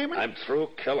 including women? I'm through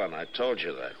killing. I told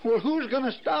you that. Well, who's going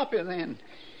to stop you then?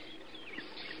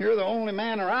 You're the only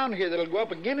man around here that'll go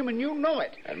up against him, and you know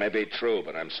it. That may be true,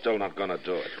 but I'm still not going to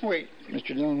do it. Wait,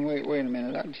 Mr. Dillon, wait a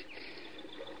minute.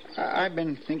 I've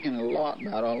been thinking a lot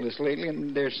about all this lately,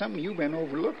 and there's something you've been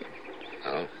overlooking.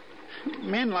 Oh?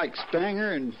 Men like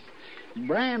Stanger and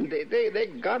Brand, they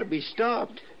got to be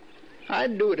stopped.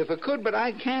 I'd do it if I could, but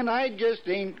I can't. I just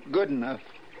ain't good enough.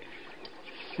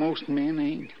 Most men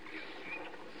ain't.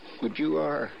 But you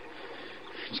are.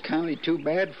 It's kind of too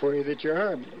bad for you that you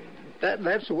are.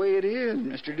 That's the way it is,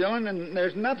 Mr. Dillon, and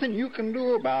there's nothing you can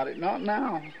do about it. Not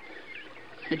now.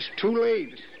 It's too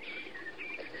late.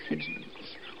 It's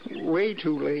way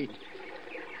too late.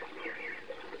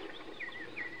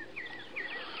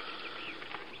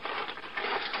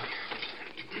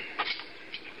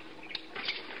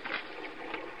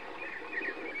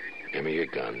 Give me your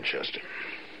gun, Chester.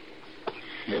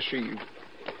 Yes, sir. You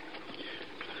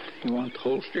want the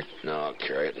holster? No, I'll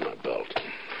carry it in my belt.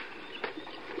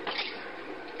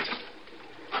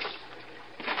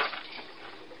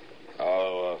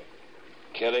 Oh,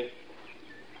 Kitty?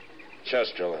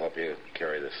 Chester will help you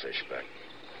carry the fish back.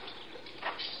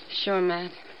 Sure,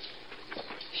 Matt.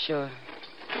 Sure.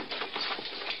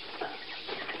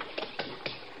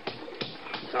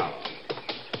 Oh.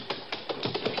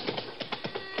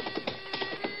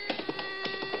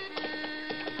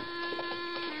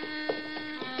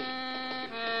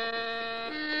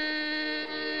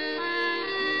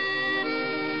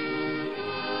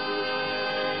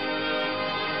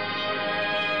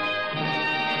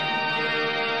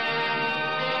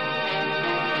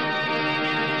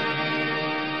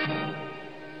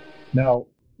 Now,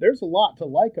 there's a lot to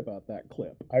like about that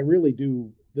clip. I really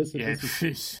do. It's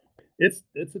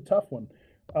a tough one.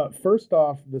 First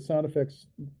off, the sound effects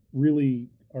really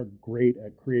are great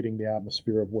at creating the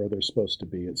atmosphere of where they're supposed to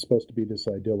be. It's supposed to be this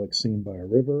idyllic scene by a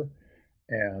river,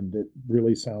 and it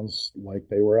really sounds like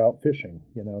they were out fishing.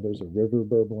 You know, there's a river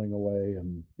burbling away,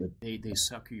 and they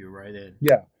sucker you right in.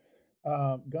 Yeah.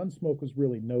 Gunsmoke was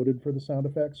really noted for the sound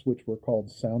effects, which were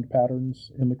called sound patterns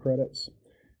in the credits.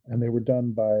 And they were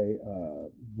done by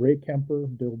Ray Kemper,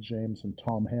 Bill James, and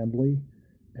Tom Handley.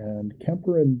 And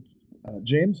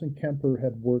James and Kemper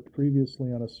had worked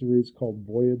previously on a series called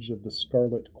Voyage of the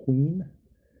Scarlet Queen,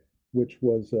 which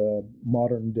was a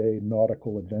modern-day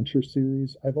nautical adventure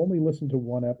series. I've only listened to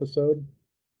one episode.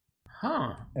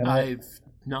 Huh. And I've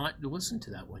not listened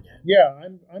to that one yet. Yeah,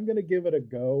 I'm going to give it a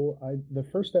go. The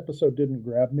first episode didn't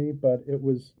grab me, but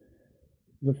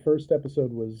the first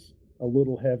episode was a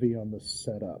little heavy on the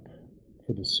setup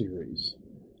for the series.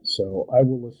 So I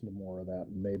will listen to more of that,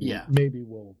 and maybe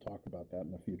we'll talk about that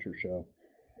in a future show.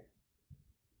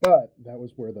 But that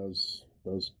was where those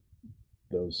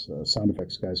sound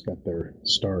effects guys got their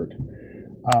start.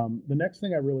 The next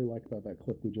thing I really liked about that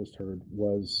clip we just heard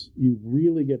was you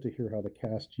really get to hear how the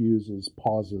cast uses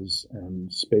pauses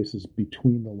and spaces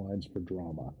between the lines for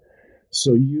drama.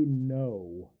 So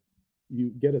you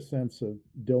get a sense of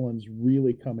Dillon's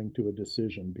really coming to a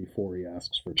decision before he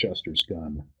asks for Chester's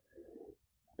gun.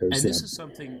 This is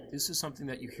something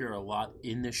that you hear a lot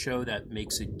in the show that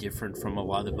makes it different from a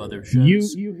lot of other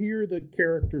shows. You hear the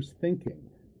characters thinking.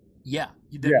 Yeah,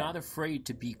 they're not afraid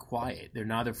to be quiet. They're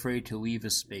not afraid to leave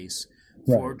a space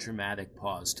for a dramatic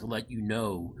pause to let you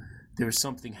know there's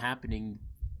something happening.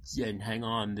 And hang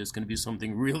on, there's going to be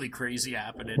something really crazy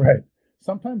happening. Right.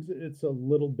 Sometimes it's a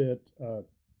little bit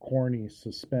corny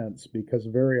suspense because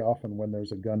very often when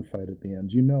there's a gunfight at the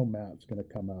end, you know Matt's going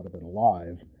to come out of it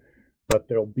alive, but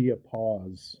there'll be a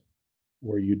pause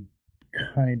where you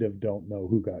kind of don't know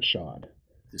who got shot.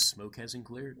 The smoke hasn't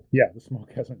cleared. Yeah, the smoke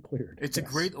hasn't cleared. It's a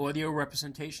great audio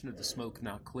representation of the smoke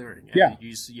not clearing. Yeah.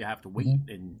 You have to wait.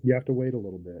 And you have to wait a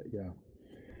little bit, yeah.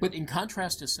 But in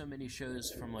contrast to so many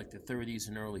shows from like the 30s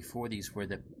and early 40s where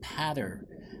the patter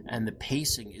and the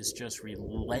pacing is just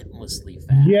relentlessly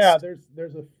fast. Yeah,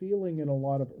 there's a feeling in a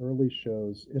lot of early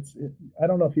shows. I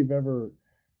don't know if you've ever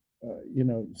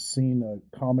seen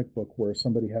a comic book where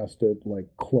somebody has to like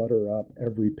clutter up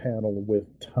every panel with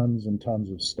tons and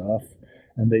tons of stuff.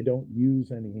 And they don't use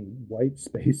any white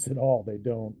space at all. They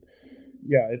don't.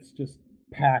 Yeah, it's just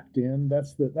packed in.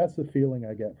 That's the feeling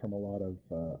I get from a lot of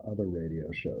other radio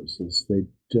shows. Is they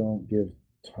don't give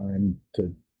time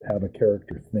to have a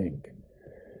character think.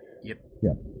 Yep.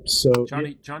 Yeah. So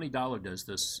Johnny Dollar does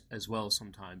this as well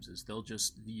sometimes. Is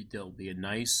there'll be a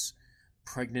nice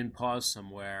pregnant pause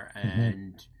somewhere,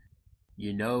 and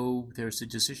there's a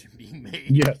decision being made.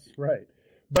 Yes, right.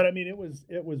 But I mean, it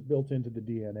was built into the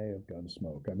DNA of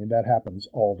Gunsmoke. I mean, that happens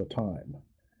all the time.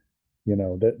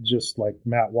 That just like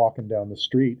Matt walking down the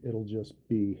street, it'll just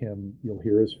be him. You'll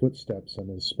hear his footsteps and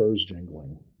his spurs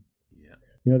jingling.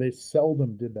 Yeah. They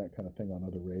seldom did that kind of thing on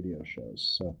other radio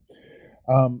shows. So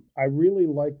I really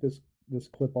like this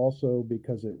clip also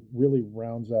because it really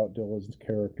rounds out Dillon's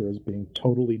character as being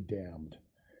totally damned.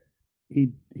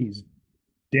 He's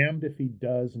damned if he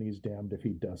does, and he's damned if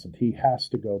he doesn't. He has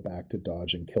to go back to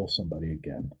Dodge and kill somebody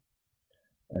again.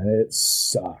 And it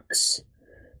sucks.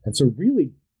 It's a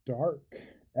really dark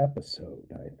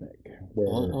episode, I think. Where...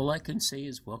 All I can say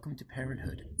is welcome to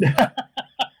parenthood. Yeah,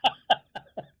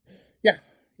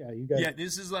 you guys... Yeah,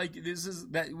 this is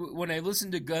that when I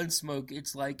listen to Gunsmoke,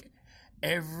 it's like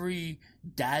every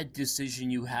dad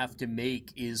decision you have to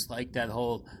make is like that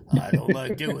whole, I don't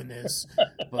like doing this,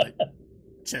 but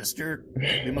Chester,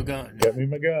 get me my gun. Get me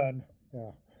my gun.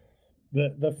 Yeah.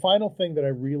 The final thing that I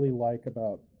really like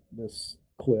about this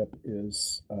clip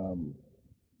is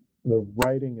the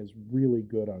writing is really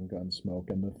good on Gunsmoke,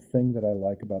 and the thing that I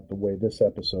like about the way this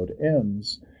episode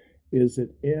ends is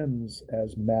it ends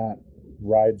as Matt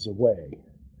rides away.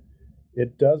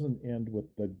 It doesn't end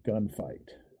with the gunfight.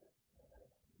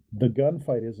 The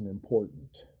gunfight isn't important.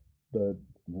 The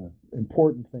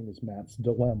important thing is Matt's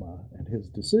dilemma and his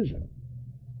decision.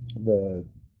 The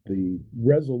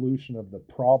resolution of the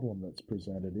problem that's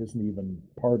presented isn't even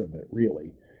part of it,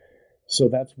 really. So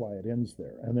that's why it ends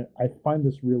there. And I find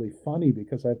this really funny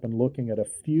because I've been looking at a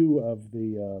few of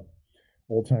the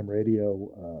old-time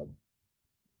radio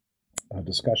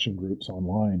discussion groups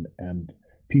online, and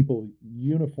people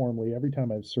uniformly, every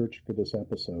time I've searched for this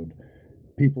episode,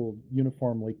 people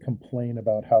uniformly complain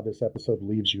about how this episode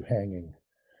leaves you hanging.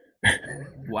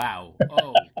 Wow.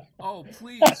 Oh,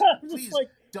 please. Like,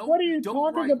 what are you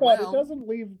talking about? Well. It doesn't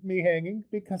leave me hanging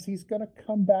because he's going to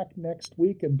come back next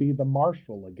week and be the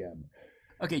marshal again.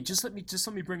 Okay, just let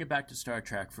me bring it back to Star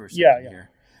Trek for a second here.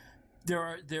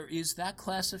 There is that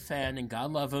class of fan, and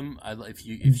God love him. If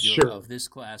you're of this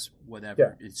class,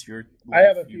 whatever, it's your life. I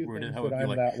have a few things that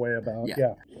I'm that way about.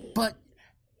 Yeah. But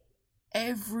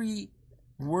every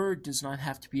word does not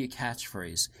have to be a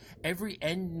catchphrase. Every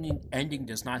ending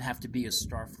does not have to be a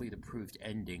Starfleet-approved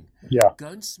ending. Yeah.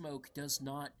 Gunsmoke does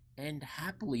not end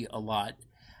happily a lot,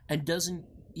 and doesn't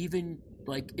even,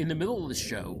 like, in the middle of the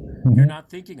show, you're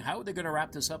not thinking, how are they going to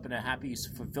wrap this up in a happy,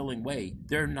 fulfilling way?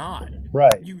 They're not.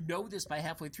 Right. You know this by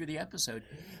halfway through the episode.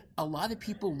 A lot of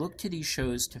people look to these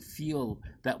shows to feel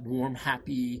that warm,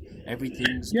 happy,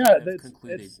 everything's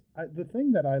concluded. The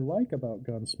thing that I like about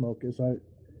Gunsmoke is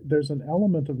there's an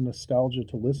element of nostalgia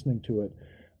to listening to it,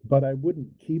 but I wouldn't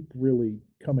keep really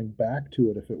coming back to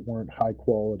it if it weren't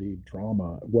high-quality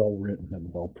drama, well-written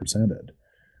and well-presented.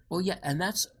 Well, yeah, and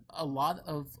that's a lot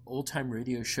of old-time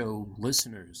radio show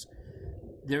listeners.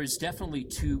 There's definitely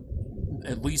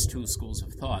at least two schools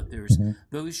of thought. There's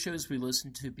those shows we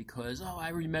listen to because, I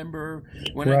remember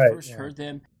when I first heard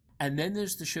them. And then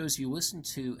there's the shows you listen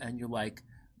to, and you're like,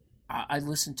 I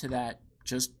listen to that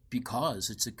just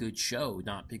because it's a good show,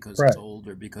 not because it's old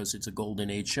or because it's a golden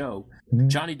age show. Mm-hmm.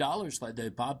 Johnny Dollars, like the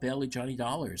Bob Bailey Johnny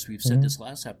Dollars, we've said this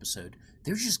last episode,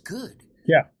 they're just good.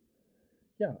 Yeah.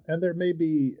 Yeah, and there may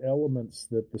be elements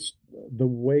that the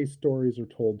way stories are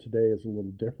told today is a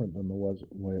little different than the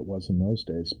way it was in those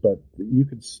days. But you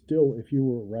could still, if you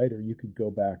were a writer, you could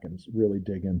go back and really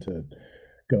dig into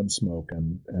Gunsmoke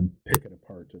and pick it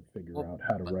apart to figure out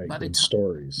how to write good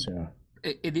stories. Yeah,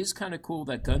 it is kind of cool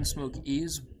that Gunsmoke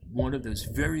is one of those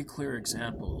very clear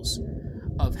examples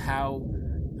of how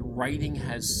the writing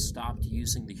has stopped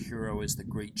using the hero as the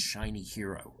great shiny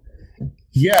hero.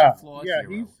 He's a flawed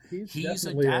hero. He's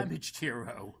a damaged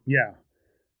hero. Yeah,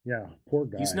 poor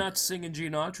guy. He's not singing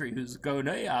Gene Autry, who's going,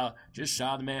 "Hey, I just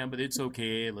shot a man, but it's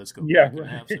okay. Let's go back and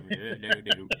have some."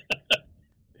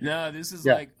 No, this is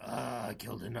like, I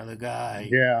killed another guy.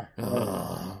 Yeah,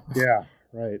 yeah,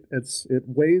 right. It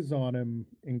weighs on him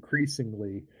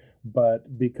increasingly,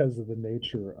 but because of the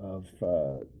nature of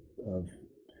the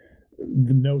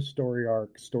no story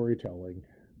arc storytelling.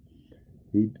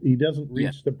 He doesn't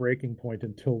reach the breaking point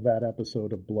until that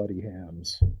episode of Bloody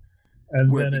Hands. And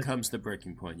where then it becomes the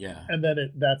breaking point, yeah. And then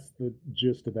that's the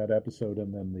gist of that episode,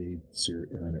 and then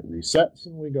and it resets,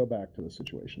 and we go back to the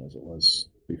situation as it was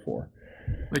before.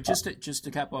 But just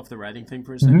to cap off the writing thing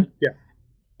for a second, yeah.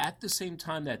 At the same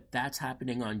time that's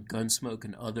happening on Gunsmoke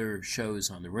and other shows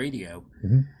on the radio,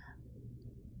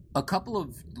 a couple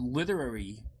of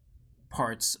literary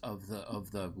parts of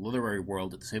the literary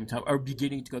world at the same time are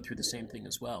beginning to go through the same thing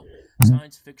as well.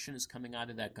 Science fiction is coming out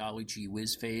of that golly gee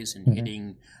whiz phase and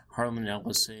hitting Harlan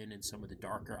Ellison and some of the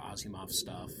darker Asimov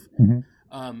stuff.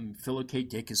 Philip K.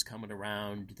 Dick is coming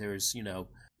around. There's,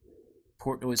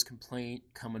 Portnoy's Complaint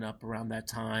coming up around that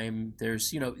time.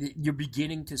 There's, you're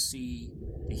beginning to see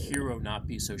the hero not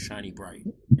be so shiny bright.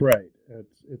 Right.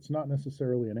 It's not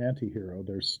necessarily an anti-hero.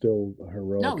 There's still a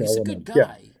heroic element. No, he's a good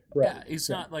guy. Yeah. Right. Yeah, it's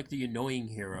not like the annoying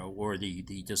hero or the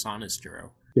dishonest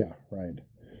hero. Yeah, right.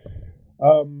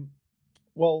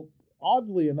 Well,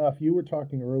 oddly enough, you were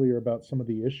talking earlier about some of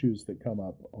the issues that come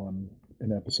up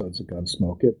in episodes of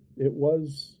Gunsmoke. It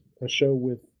was a show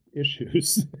with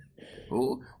issues.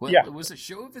 Oh, well, It was a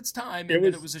show of its time, and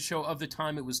then it was a show of the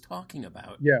time it was talking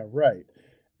about. Yeah, right.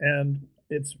 And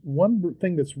it's one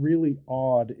thing that's really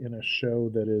odd in a show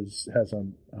that has a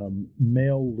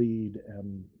male lead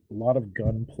and a lot of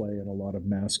gunplay and a lot of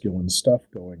masculine stuff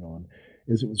going on,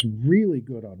 is it was really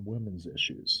good on women's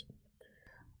issues.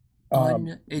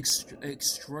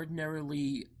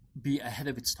 Extraordinarily be ahead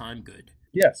of its time good.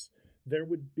 Yes. There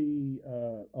would be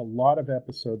a lot of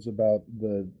episodes about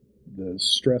the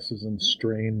stresses and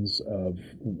strains of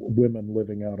women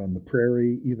living out on the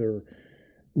prairie, either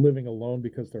living alone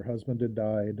because their husband had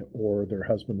died or their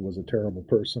husband was a terrible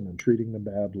person and treating them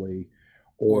badly.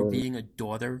 Or being a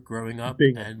daughter growing up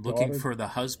and looking for the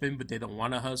husband, but they don't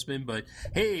want a husband. But,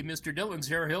 hey, Mr. Dillon's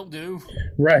here, he'll do.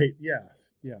 Right, yeah.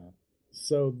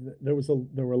 So there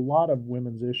were a lot of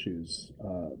women's issues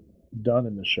done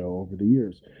in the show over the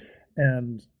years.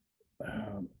 And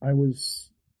I was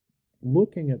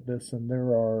looking at this, and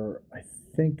there are, I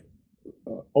think,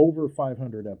 over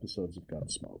 500 episodes of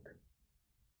Gunsmoke.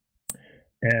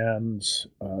 And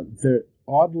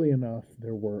oddly enough,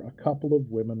 there were a couple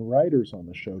of women writers on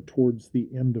the show towards the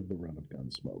end of the run of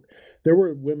Gunsmoke. There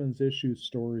were women's issue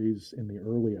stories in the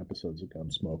early episodes of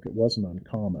Gunsmoke. It wasn't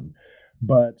uncommon.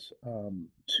 But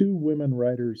two women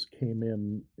writers came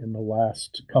in the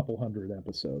last couple hundred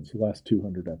episodes, the last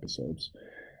 200 episodes.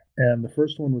 And the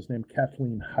first one was named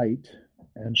Kathleen Haidt,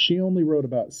 and she only wrote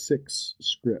about 6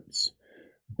 scripts.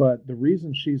 But the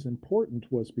reason she's important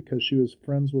was because she was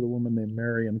friends with a woman named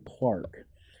Marion Clark.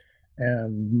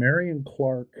 And Marion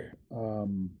Clark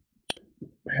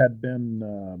had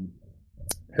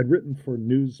written for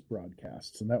news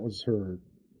broadcasts, and that was her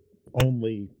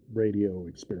only radio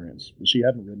experience. She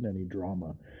hadn't written any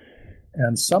drama.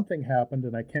 And something happened,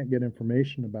 and I can't get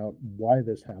information about why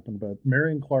this happened, but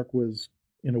Marion Clark was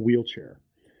in a wheelchair.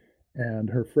 And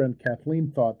her friend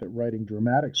Kathleen thought that writing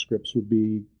dramatic scripts would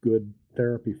be good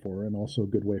therapy for her and also a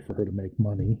good way for her to make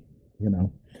money,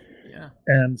 Yeah.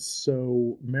 And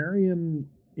so Marion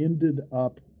ended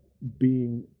up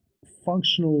being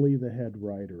functionally the head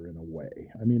writer in a way.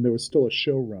 I mean, there was still a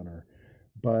showrunner,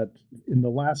 but in the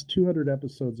last 200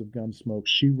 episodes of Gunsmoke,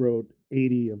 she wrote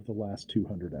 80 of the last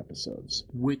 200 episodes.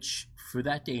 Which, for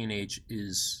that day and age,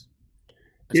 is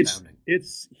astounding.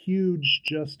 It's huge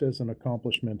just as an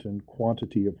accomplishment in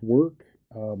quantity of work.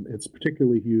 It's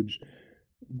particularly huge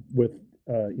with,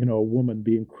 a woman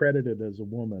being credited as a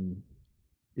woman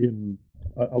in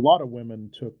a lot of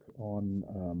women took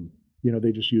on,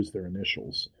 they just used their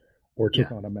initials or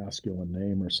took on a masculine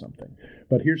name or something.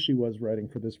 But here she was writing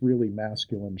for this really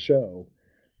masculine show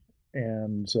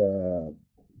and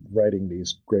writing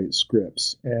these great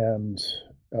scripts. And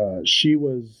she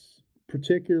was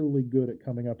particularly good at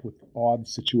coming up with odd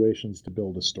situations to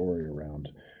build a story around.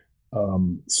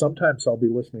 Sometimes I'll be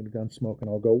listening to Gunsmoke and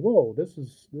I'll go, whoa, this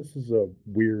is a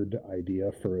weird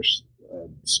idea for a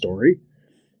story.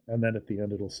 And then at the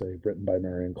end it'll say written by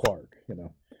Marion Clark,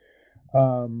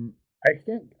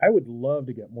 I would love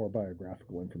to get more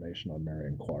biographical information on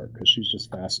Marion Clark because she's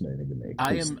just fascinating to me.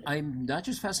 I'm not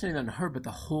just fascinated on her, but the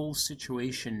whole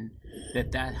situation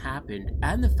that happened,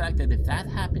 and the fact that if that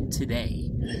happened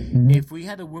today, if we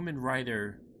had a woman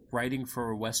writer writing for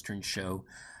a Western show,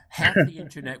 half the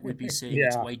internet would be saying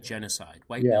it's white genocide,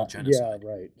 male genocide. Yeah,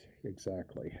 right,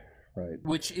 exactly, right.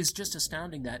 Which is just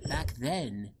astounding that back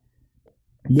then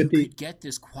you could get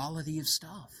this quality of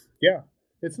stuff. Yeah.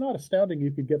 It's not astounding you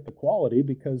could get the quality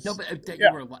because no, but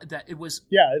it was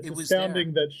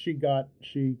astounding that she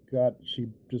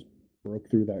just broke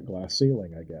through that glass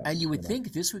ceiling, I guess. And you would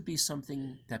think this would be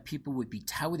something that people would be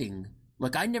touting.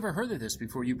 Like, I never heard of this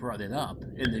before you brought it up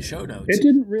in the show notes. It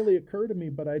didn't really occur to me,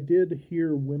 but I did hear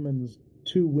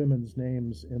two women's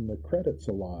names in the credits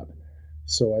a lot,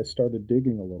 so I started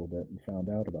digging a little bit and found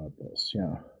out about this.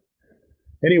 Yeah.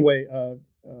 Anyway.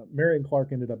 Marion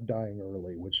Clark ended up dying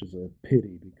early, which is a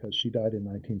pity because she died in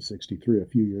 1963, a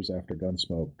few years after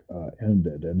Gunsmoke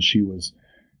ended, and she was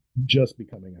just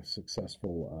becoming a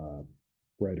successful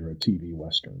writer of TV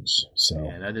westerns. So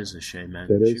yeah, that is a shame, man.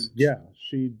 That is, yeah.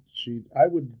 I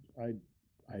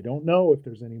don't know if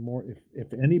there's any more.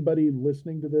 If anybody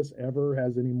listening to this ever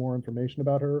has any more information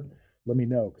about her, let me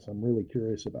know because I'm really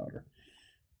curious about her.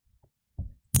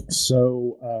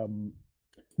 So.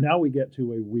 Now we get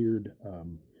to a weird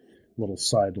little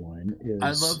sideline.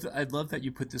 I love that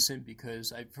you put this in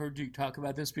because I've heard you talk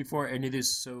about this before, and it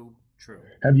is so true.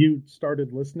 Have you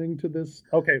started listening to this?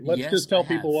 Okay, let's just tell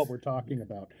people what we're talking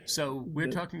about. So we're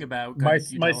talking about... My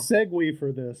segue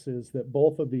for this is that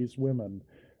both of these women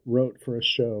wrote for a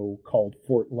show called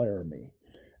Fort Laramie.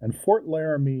 And Fort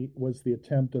Laramie was the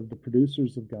attempt of the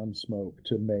producers of Gunsmoke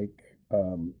to make,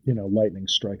 lightning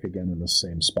strike again in the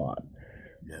same spot.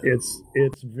 No.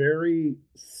 It's very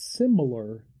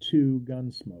similar to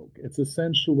Gunsmoke. It's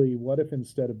essentially, what if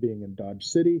instead of being in Dodge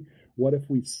City, what if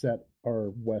we set our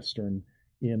Western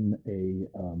in a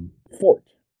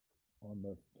fort on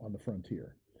the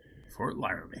frontier? Fort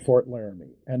Laramie. Fort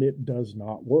Laramie. And it does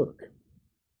not work.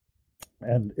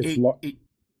 And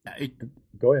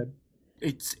go ahead.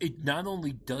 It not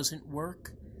only doesn't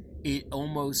work, it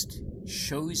almost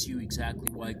shows you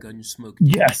exactly why Gunsmoke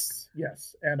did.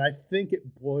 Yes. And I think it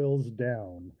boils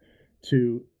down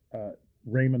to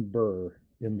Raymond Burr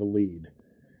in the lead.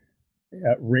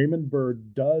 Raymond Burr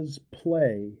does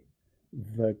play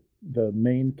the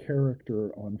main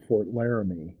character on Fort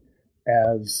Laramie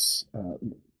as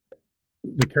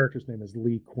the character's name is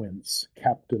Lee Quince,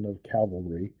 captain of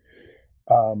cavalry.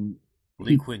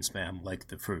 Lee Quince, ma'am, like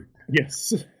the fruit.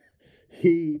 Yes.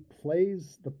 He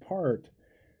plays the part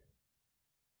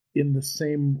in the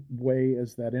same way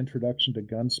as that introduction to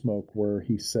Gunsmoke, where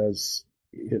he says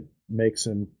it makes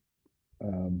him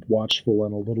watchful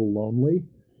and a little lonely.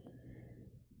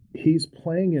 He's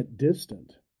playing it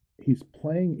distant. He's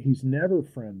never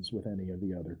friends with any of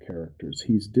the other characters.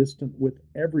 He's distant with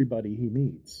everybody he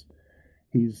meets.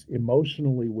 He's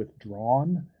emotionally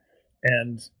withdrawn,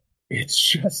 and it's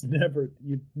just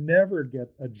you never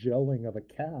get a gelling of a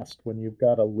cast when you've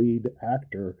got a lead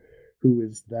actor who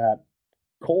is that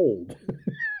cold.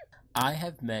 I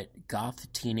have met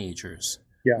goth teenagers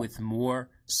with more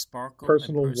sparkle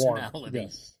personal and personality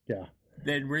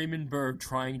than Raymond Burr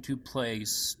trying to play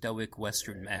stoic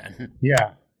Western man.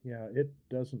 Yeah, it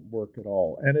doesn't work at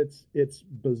all. And it's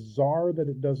bizarre that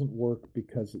it doesn't work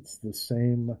because it's the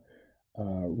same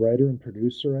writer and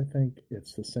producer, I think.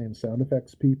 It's the same sound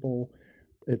effects people.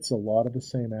 It's a lot of the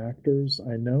same actors.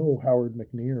 I know Howard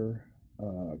McNear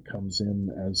comes in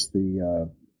as the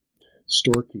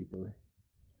storekeeper.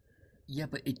 Yeah,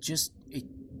 but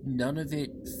none of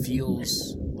it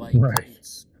feels like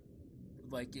it's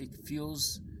like it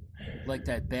feels like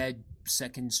that bad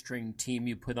second string team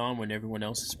you put on when everyone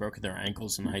else has broken their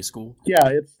ankles in high school. Yeah,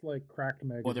 it's like Cracked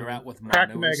Magazine. Or they're out with mono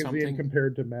Cracked or Magazine something.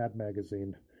 Compared to Mad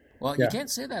Magazine. Well, you can't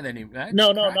say that anymore.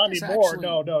 No, not anymore.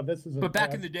 No, this is. But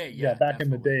back in the day, back in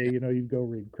the day, you'd go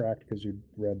read Cracked because you'd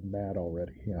read Mad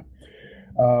already. Yeah,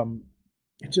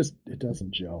 it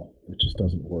doesn't gel. It just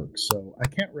doesn't work. So I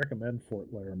can't recommend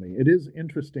Fort Laramie. It is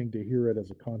interesting to hear it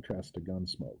as a contrast to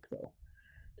Gunsmoke, though,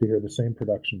 to hear the same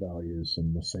production values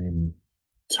and the same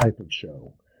type of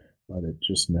show, but it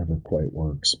just never quite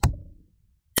works.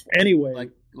 Anyway,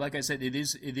 like I said, it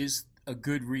is a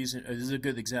good reason. It is a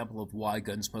good example of why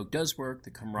Gunsmoke does work.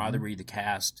 The camaraderie, the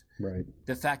cast, right?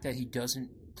 The fact that he doesn't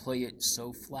play it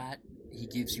so flat, he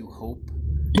gives you hope.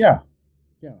 Yeah.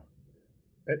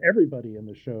 And everybody in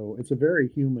the show, it's a very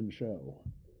human show.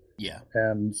 Yeah.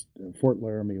 And Fort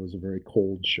Laramie was a very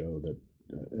cold show that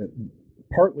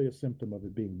partly a symptom of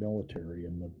it being military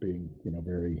and of being,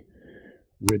 very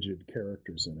rigid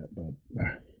characters in it, but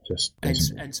just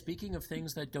doesn't work. And speaking of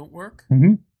things that don't work,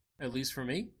 at least for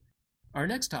me, our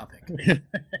next topic.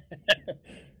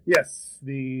 Yes,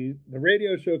 the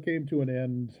radio show came to an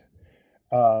end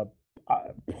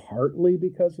partly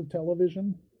because of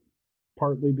television,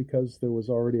 partly because there was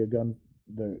already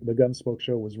the Gunsmoke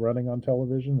show was running on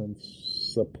television and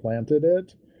supplanted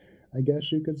it, I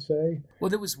guess you could say. Well,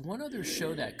 there was one other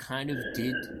show that kind of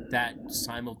did that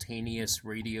simultaneous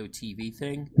radio TV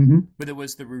thing, but it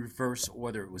was the reverse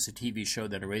order. It was a TV show,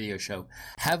 then a radio show.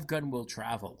 Have Gun Will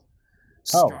Travel.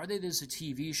 Started as a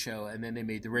TV show, and then they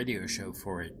made the radio show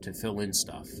for it to fill in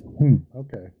stuff.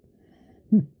 Okay.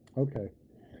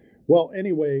 Well,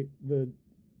 anyway,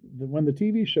 when the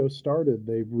TV show started,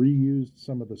 they reused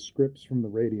some of the scripts from the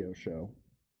radio show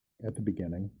at the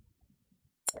beginning.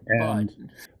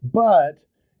 But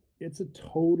it's a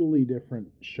totally different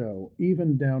show,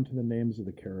 even down to the names of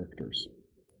the characters.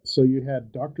 So you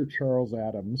had Dr. Charles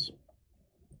Adams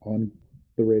on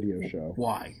the radio show.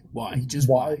 Why? Just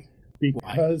why?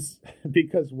 Because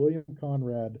William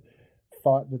Conrad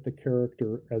thought that the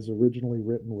character, as originally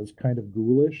written, was kind of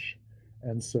ghoulish,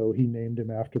 and so he named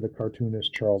him after the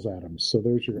cartoonist Charles Adams. So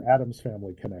there's your Addams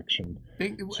Family connection.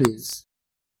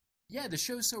 Yeah, the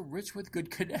show's so rich with good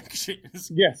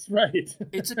connections. Yes, right.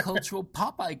 It's a cultural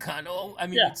pop icon.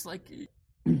 It's like...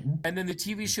 And then the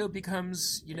TV show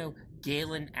becomes,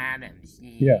 Galen Adams.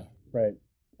 Yeah, right.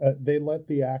 They let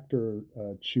the actor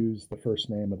choose the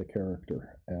first name of the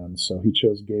character, and so he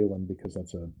chose Galen because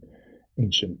that's an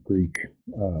ancient Greek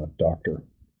doctor.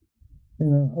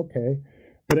 Okay.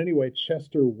 But anyway,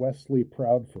 Chester Wesley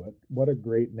Proudfoot, what a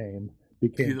great name.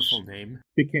 Beautiful name.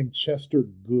 Became Chester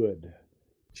Good.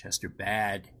 Chester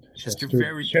Bad. Chester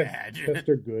Very Bad.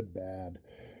 Chester Good Bad.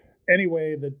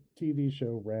 Anyway, the TV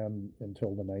show ran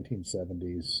until the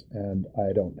 1970s, and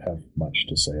I don't have much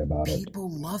to say about it. People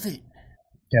love it.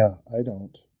 Yeah, I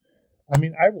don't.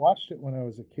 I watched it when I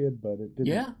was a kid, but it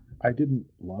didn't. Yeah. I didn't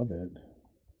love it.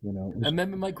 It was I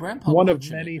remember my grandpa. One of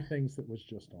many things that was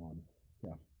just on.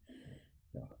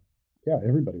 Yeah.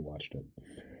 Everybody watched it.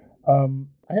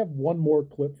 I have one more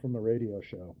clip from the radio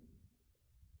show.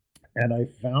 And I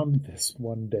found this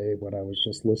one day when I was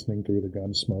just listening through the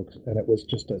Gunsmoke, and it was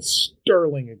just a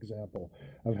sterling example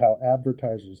of how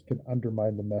advertisers can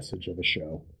undermine the message of a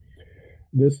show.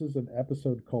 This is an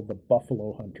episode called The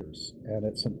Buffalo Hunters, and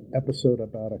it's an episode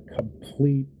about a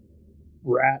complete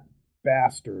rat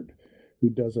bastard who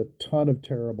does a ton of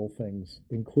terrible things,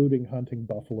 including hunting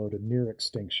buffalo to near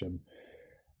extinction,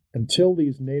 until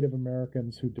these Native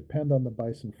Americans who depend on the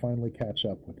bison finally catch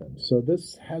up with him. So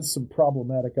this has some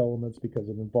problematic elements because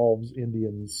it involves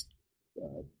Indians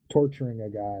torturing a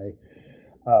guy.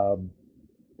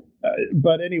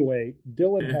 But anyway,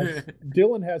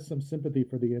 Dylan has some sympathy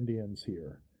for the Indians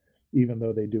here, even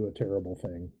though they do a terrible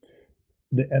thing.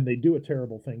 And they do a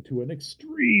terrible thing to an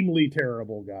extremely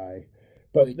terrible guy.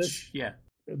 But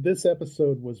this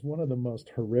episode was one of the most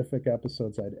horrific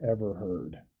episodes I'd ever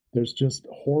heard. There's just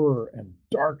horror and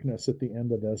darkness at the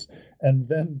end of this. And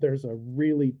then there's a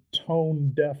really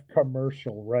tone-deaf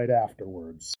commercial right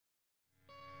afterwards.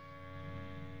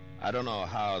 I don't know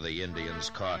how the Indians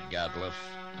caught Gatliff.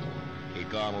 He'd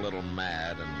gone a little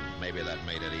mad, and maybe that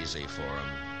made it easy for him.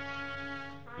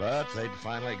 But they'd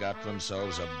finally got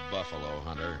themselves a buffalo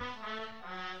hunter.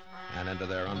 And into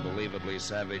their unbelievably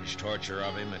savage torture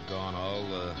of him had gone all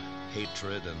the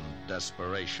hatred and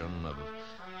desperation of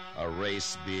a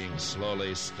race being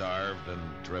slowly starved and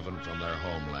driven from their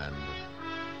homeland.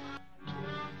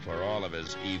 For all of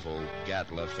his evil,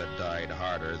 Gatliff had died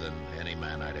harder than any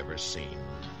man I'd ever seen.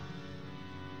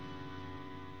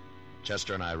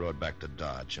 Chester and I rode back to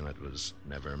Dodge, and it was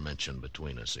never mentioned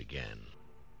between us again.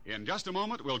 In just a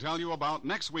moment, we'll tell you about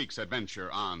next week's adventure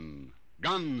on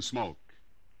Gunsmoke.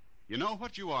 You know,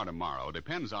 what you are tomorrow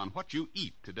depends on what you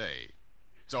eat today.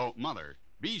 So, Mother,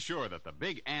 be sure that the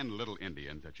big and little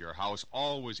Indians at your house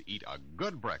always eat a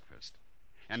good breakfast.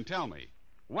 And tell me,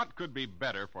 what could be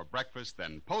better for breakfast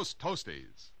than Post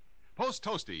Toasties? Post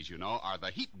Toasties, you know, are the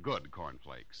heap good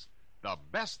cornflakes. The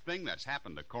best thing that's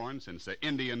happened to corn since the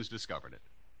Indians discovered it.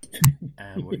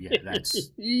 And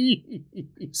that's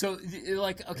so.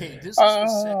 Like, okay, this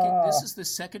is the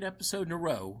second episode in a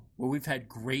row where we've had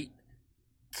great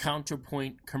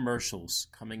counterpoint commercials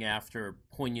coming after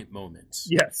poignant moments.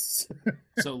 Yes.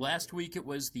 So last week it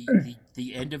was the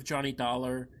end of Johnny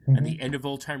Dollar and the end of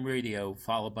Old Time Radio,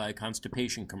 followed by a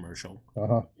constipation commercial.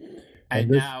 And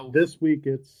now this week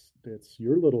it's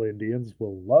your little Indians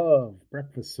will love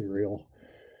breakfast cereal.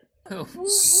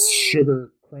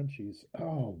 Sugar crunchies.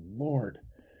 Oh, Lord.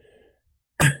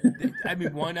 I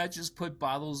mean, why not just put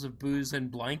bottles of booze and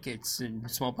blankets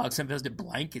and smallpox infested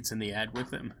blankets in the ad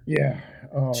with them? Yeah.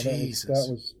 Oh, Jesus. That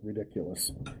was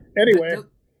ridiculous. Anyway,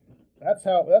 that's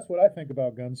what I think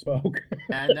about Gunsmoke.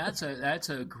 And that's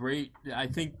a great. I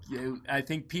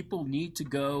think people need to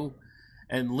go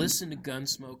and listen to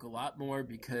Gunsmoke a lot more,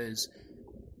 because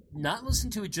not listen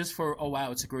to it just for, oh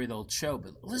wow, it's a great old show,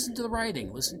 but listen to the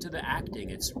writing, listen to the acting.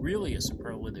 It's really a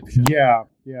superlative show. Yeah.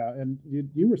 And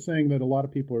you were saying that a lot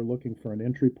of people are looking for an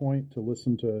entry point to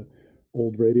listen to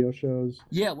old radio shows.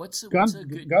 Yeah, what's a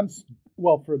good...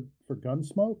 Well, for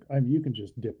Gunsmoke, I mean, you can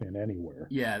just dip in anywhere.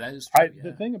 Yeah, that is true.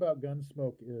 The thing about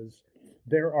Gunsmoke is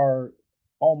there are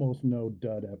almost no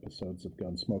dud episodes of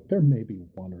Gunsmoke. There may be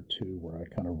one or two where I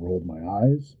kind of rolled my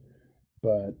eyes,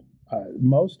 but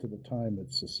most of the time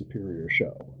it's a superior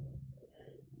show.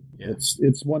 Yeah.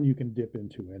 It's one you can dip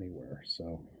into anywhere.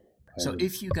 So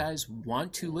if you guys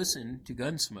want to listen to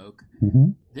Gunsmoke,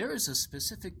 there is a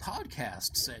specific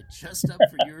podcast set just up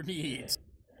for your needs.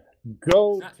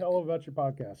 Go tell about your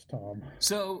podcast, Tom.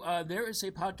 So there is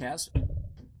a podcast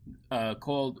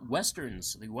called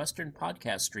Westerns, the Western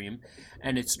Podcast Stream,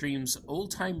 and it streams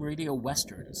old-time radio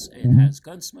westerns. It has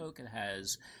Gunsmoke, it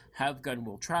has Have Gun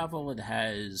Will Travel, it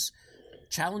has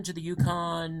Challenge of the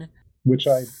Yukon, which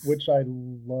I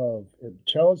love.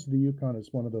 Challenge of the Yukon is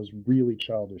one of those really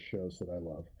childish shows that I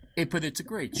love. But it's a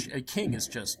great. King is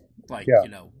just like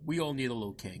we all need a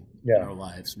little king in our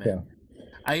lives, man. Yeah.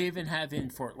 I even have in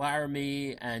Fort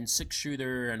Laramie and Six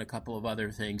Shooter and a couple of other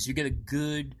things. You get a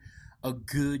good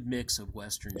mix of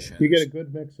Western shows. You get a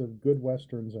good mix of good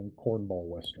Westerns and cornball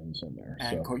Westerns in there.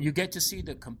 And you get to see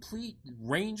the complete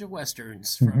range of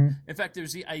Westerns. From, in fact,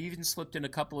 I even slipped in a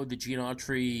couple of the Gene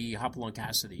Autry, Hopalong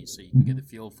Cassidy, so you can get a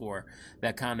feel for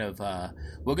that kind of,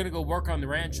 we're going to go work on the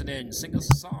ranch and then sing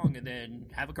us a song and then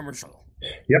have a commercial.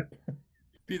 Yep.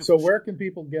 Beautiful. So where can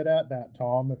people get at that,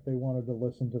 Tom, if they wanted to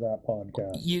listen to that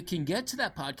podcast? You can get to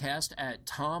that podcast at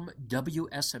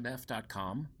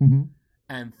tomwsmf.com.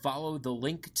 And follow the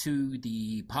link to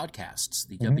the podcasts,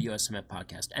 the WSMF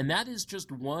podcast. And that is just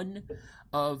one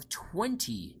of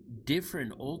 20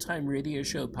 different old-time radio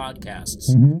show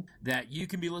podcasts that you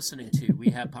can be listening to. We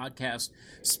have podcasts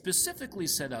specifically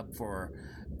set up for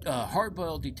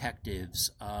hard-boiled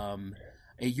detectives, a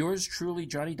Yours Truly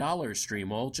Johnny Dollar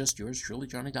stream, all just Yours Truly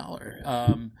Johnny Dollar.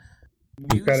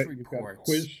 News reports. You've got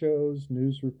quiz shows,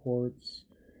 news reports.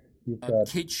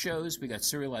 Kid shows. We got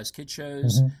serialized kid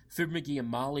shows. Fib McGee and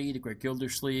Molly, the Great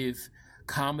Gildersleeve,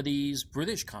 comedies,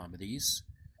 British comedies.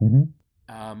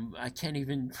 I can't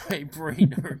even, my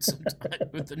brain hurts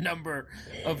sometimes with the number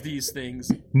of these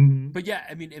things. But yeah,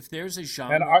 I mean, if there's a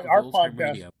genre and our podcast,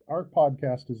 radio, our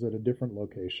podcast is at a different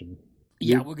location.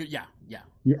 Yeah, we're good. Yeah.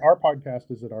 Our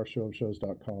podcast is at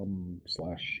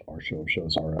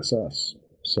ourshowofshows.com/ourshowofshowsRSS.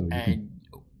 So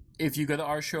if you go to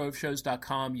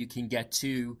ourshowofshows.com, you can get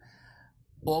to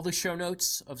all the show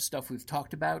notes of stuff we've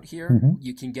talked about here.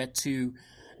 You can get to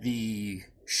the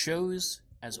shows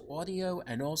as audio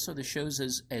and also the shows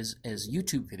as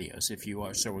YouTube videos if you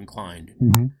are so inclined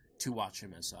to watch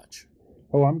them as such.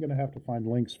 Oh, I'm going to have to find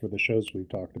links for the shows we've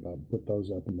talked about and put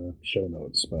those up in the show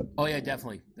notes. But oh yeah,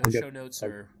 definitely. Those show notes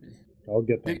are. I'll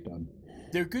get that done.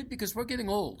 They're good because we're getting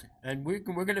old, and we're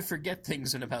going to forget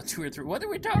things in about 2 or 3. What did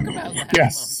we talk about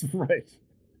last month? Right.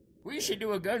 We should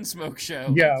do a Gunsmoke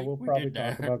show. Yeah, we'll probably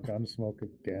talk about Gunsmoke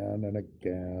again and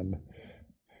again.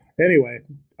 Anyway,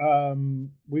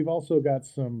 we've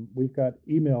got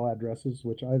email addresses,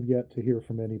 which I've yet to hear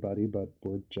from anybody, but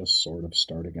we're just sort of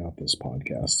starting out this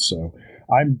podcast. So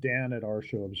I'm Dan at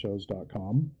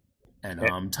ourshowofshows.com. And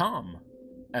I'm Tom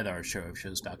at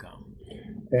ourshowofshows.com.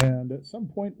 And at some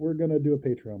point we're going to do a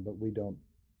Patreon, but we don't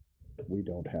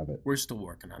have it. We're still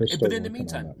working on it. But in the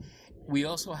meantime, we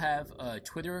also have a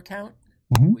Twitter account,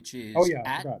 which is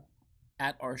at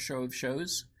Our Show of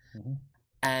Shows.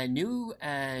 And new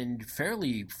and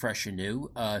fairly fresh and new,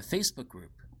 Facebook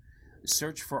group.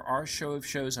 Search for Our Show of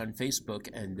Shows on Facebook,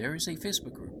 and there is a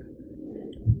Facebook group.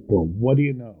 Well, what do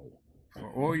you know?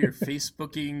 For all your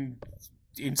Facebooking,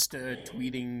 Insta,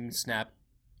 tweeting,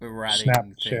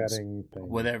 Snapchatting things.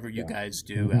 Whatever you guys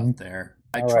do out there.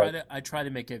 I try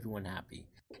to make everyone happy.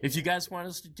 If you guys want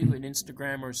us to do an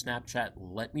Instagram or Snapchat,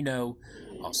 let me know.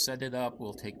 I'll set it up.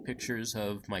 We'll take pictures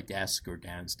of my desk or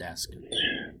Dan's desk.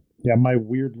 Yeah, my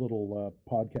weird little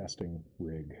podcasting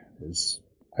rig is...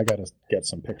 I got to get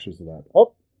some pictures of that.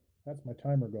 Oh, that's my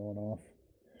timer going off.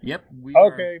 Yep.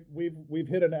 We've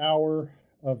hit an hour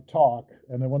of talk,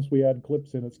 and then once we add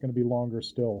clips in, it's going to be longer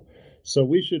still. So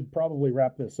we should probably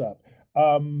wrap this up.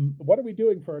 What are we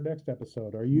doing for our next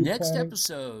episode? Are you next planning...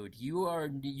 episode?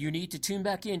 You need to tune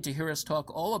back in to hear us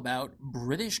talk all about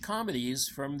British comedies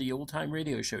from the old time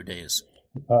radio show days.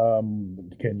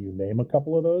 Can you name a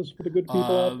couple of those for the good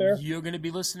people out there? You're going to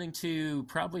be listening to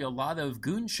probably a lot of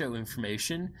Goon Show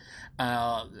information,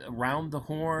 Around the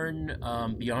Horn,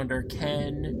 Beyond Our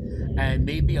Ken, and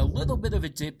maybe a little bit of a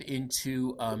dip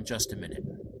into Just a Minute.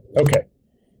 Okay.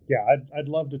 Yeah, I'd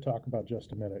love to talk about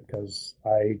Just a Minute because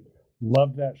I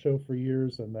loved that show for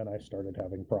years, and then I started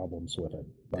having problems with it.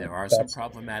 But there are some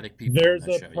problematic people. There's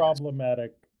a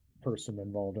problematic person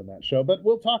involved in that show, but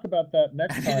we'll talk about that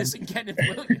next time. It isn't Kenneth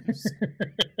Williams.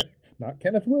 Not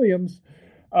Kenneth Williams.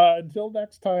 Until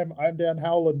next time, I'm Dan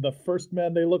Howland, the first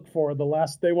man they look for, the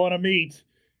last they want to meet.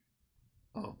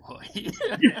 Oh, boy.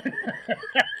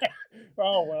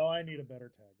 Oh, well, I need a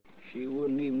better tag. She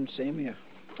wouldn't even say me a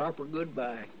proper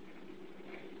goodbye.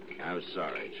 I'm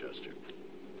sorry, Chester.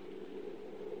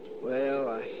 Well,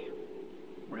 I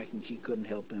reckon she couldn't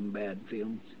help them bad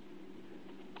feelings.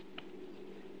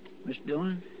 Mr.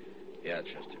 Dillon? Yeah,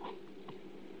 Chester.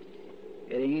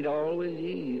 It ain't always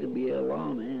easy to be a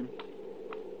lawman.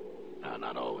 No,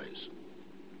 not always.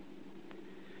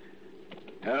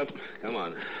 Yep, come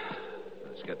on.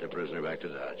 Let's get the prisoner back to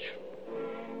Dodge.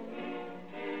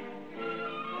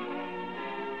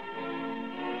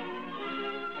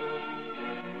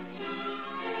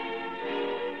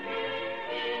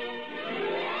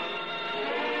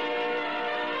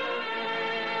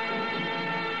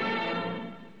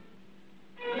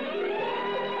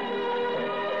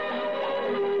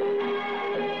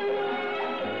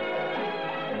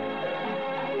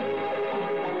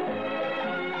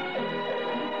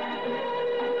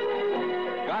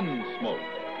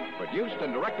 Gunsmoke, produced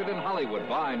and directed in Hollywood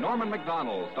by Norman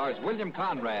Macdonald, stars William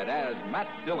Conrad as Matt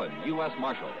Dillon, U.S.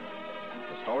 Marshal.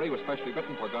 The story was specially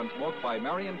written for Gunsmoke by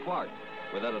Marion Clark,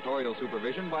 with editorial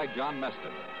supervision by John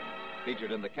Meston.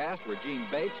 Featured in the cast were Gene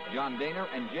Bates, John Daner,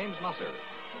 and James Musser.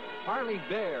 Harley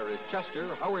Bear is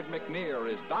Chester, Howard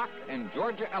McNear is Doc, and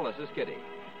Georgia Ellis is Kitty.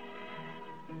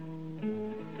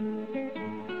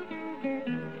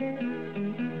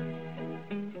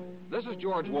 This is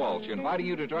George Walsh inviting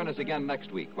you to join us again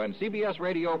next week when CBS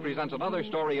Radio presents another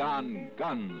story on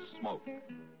Gunsmoke.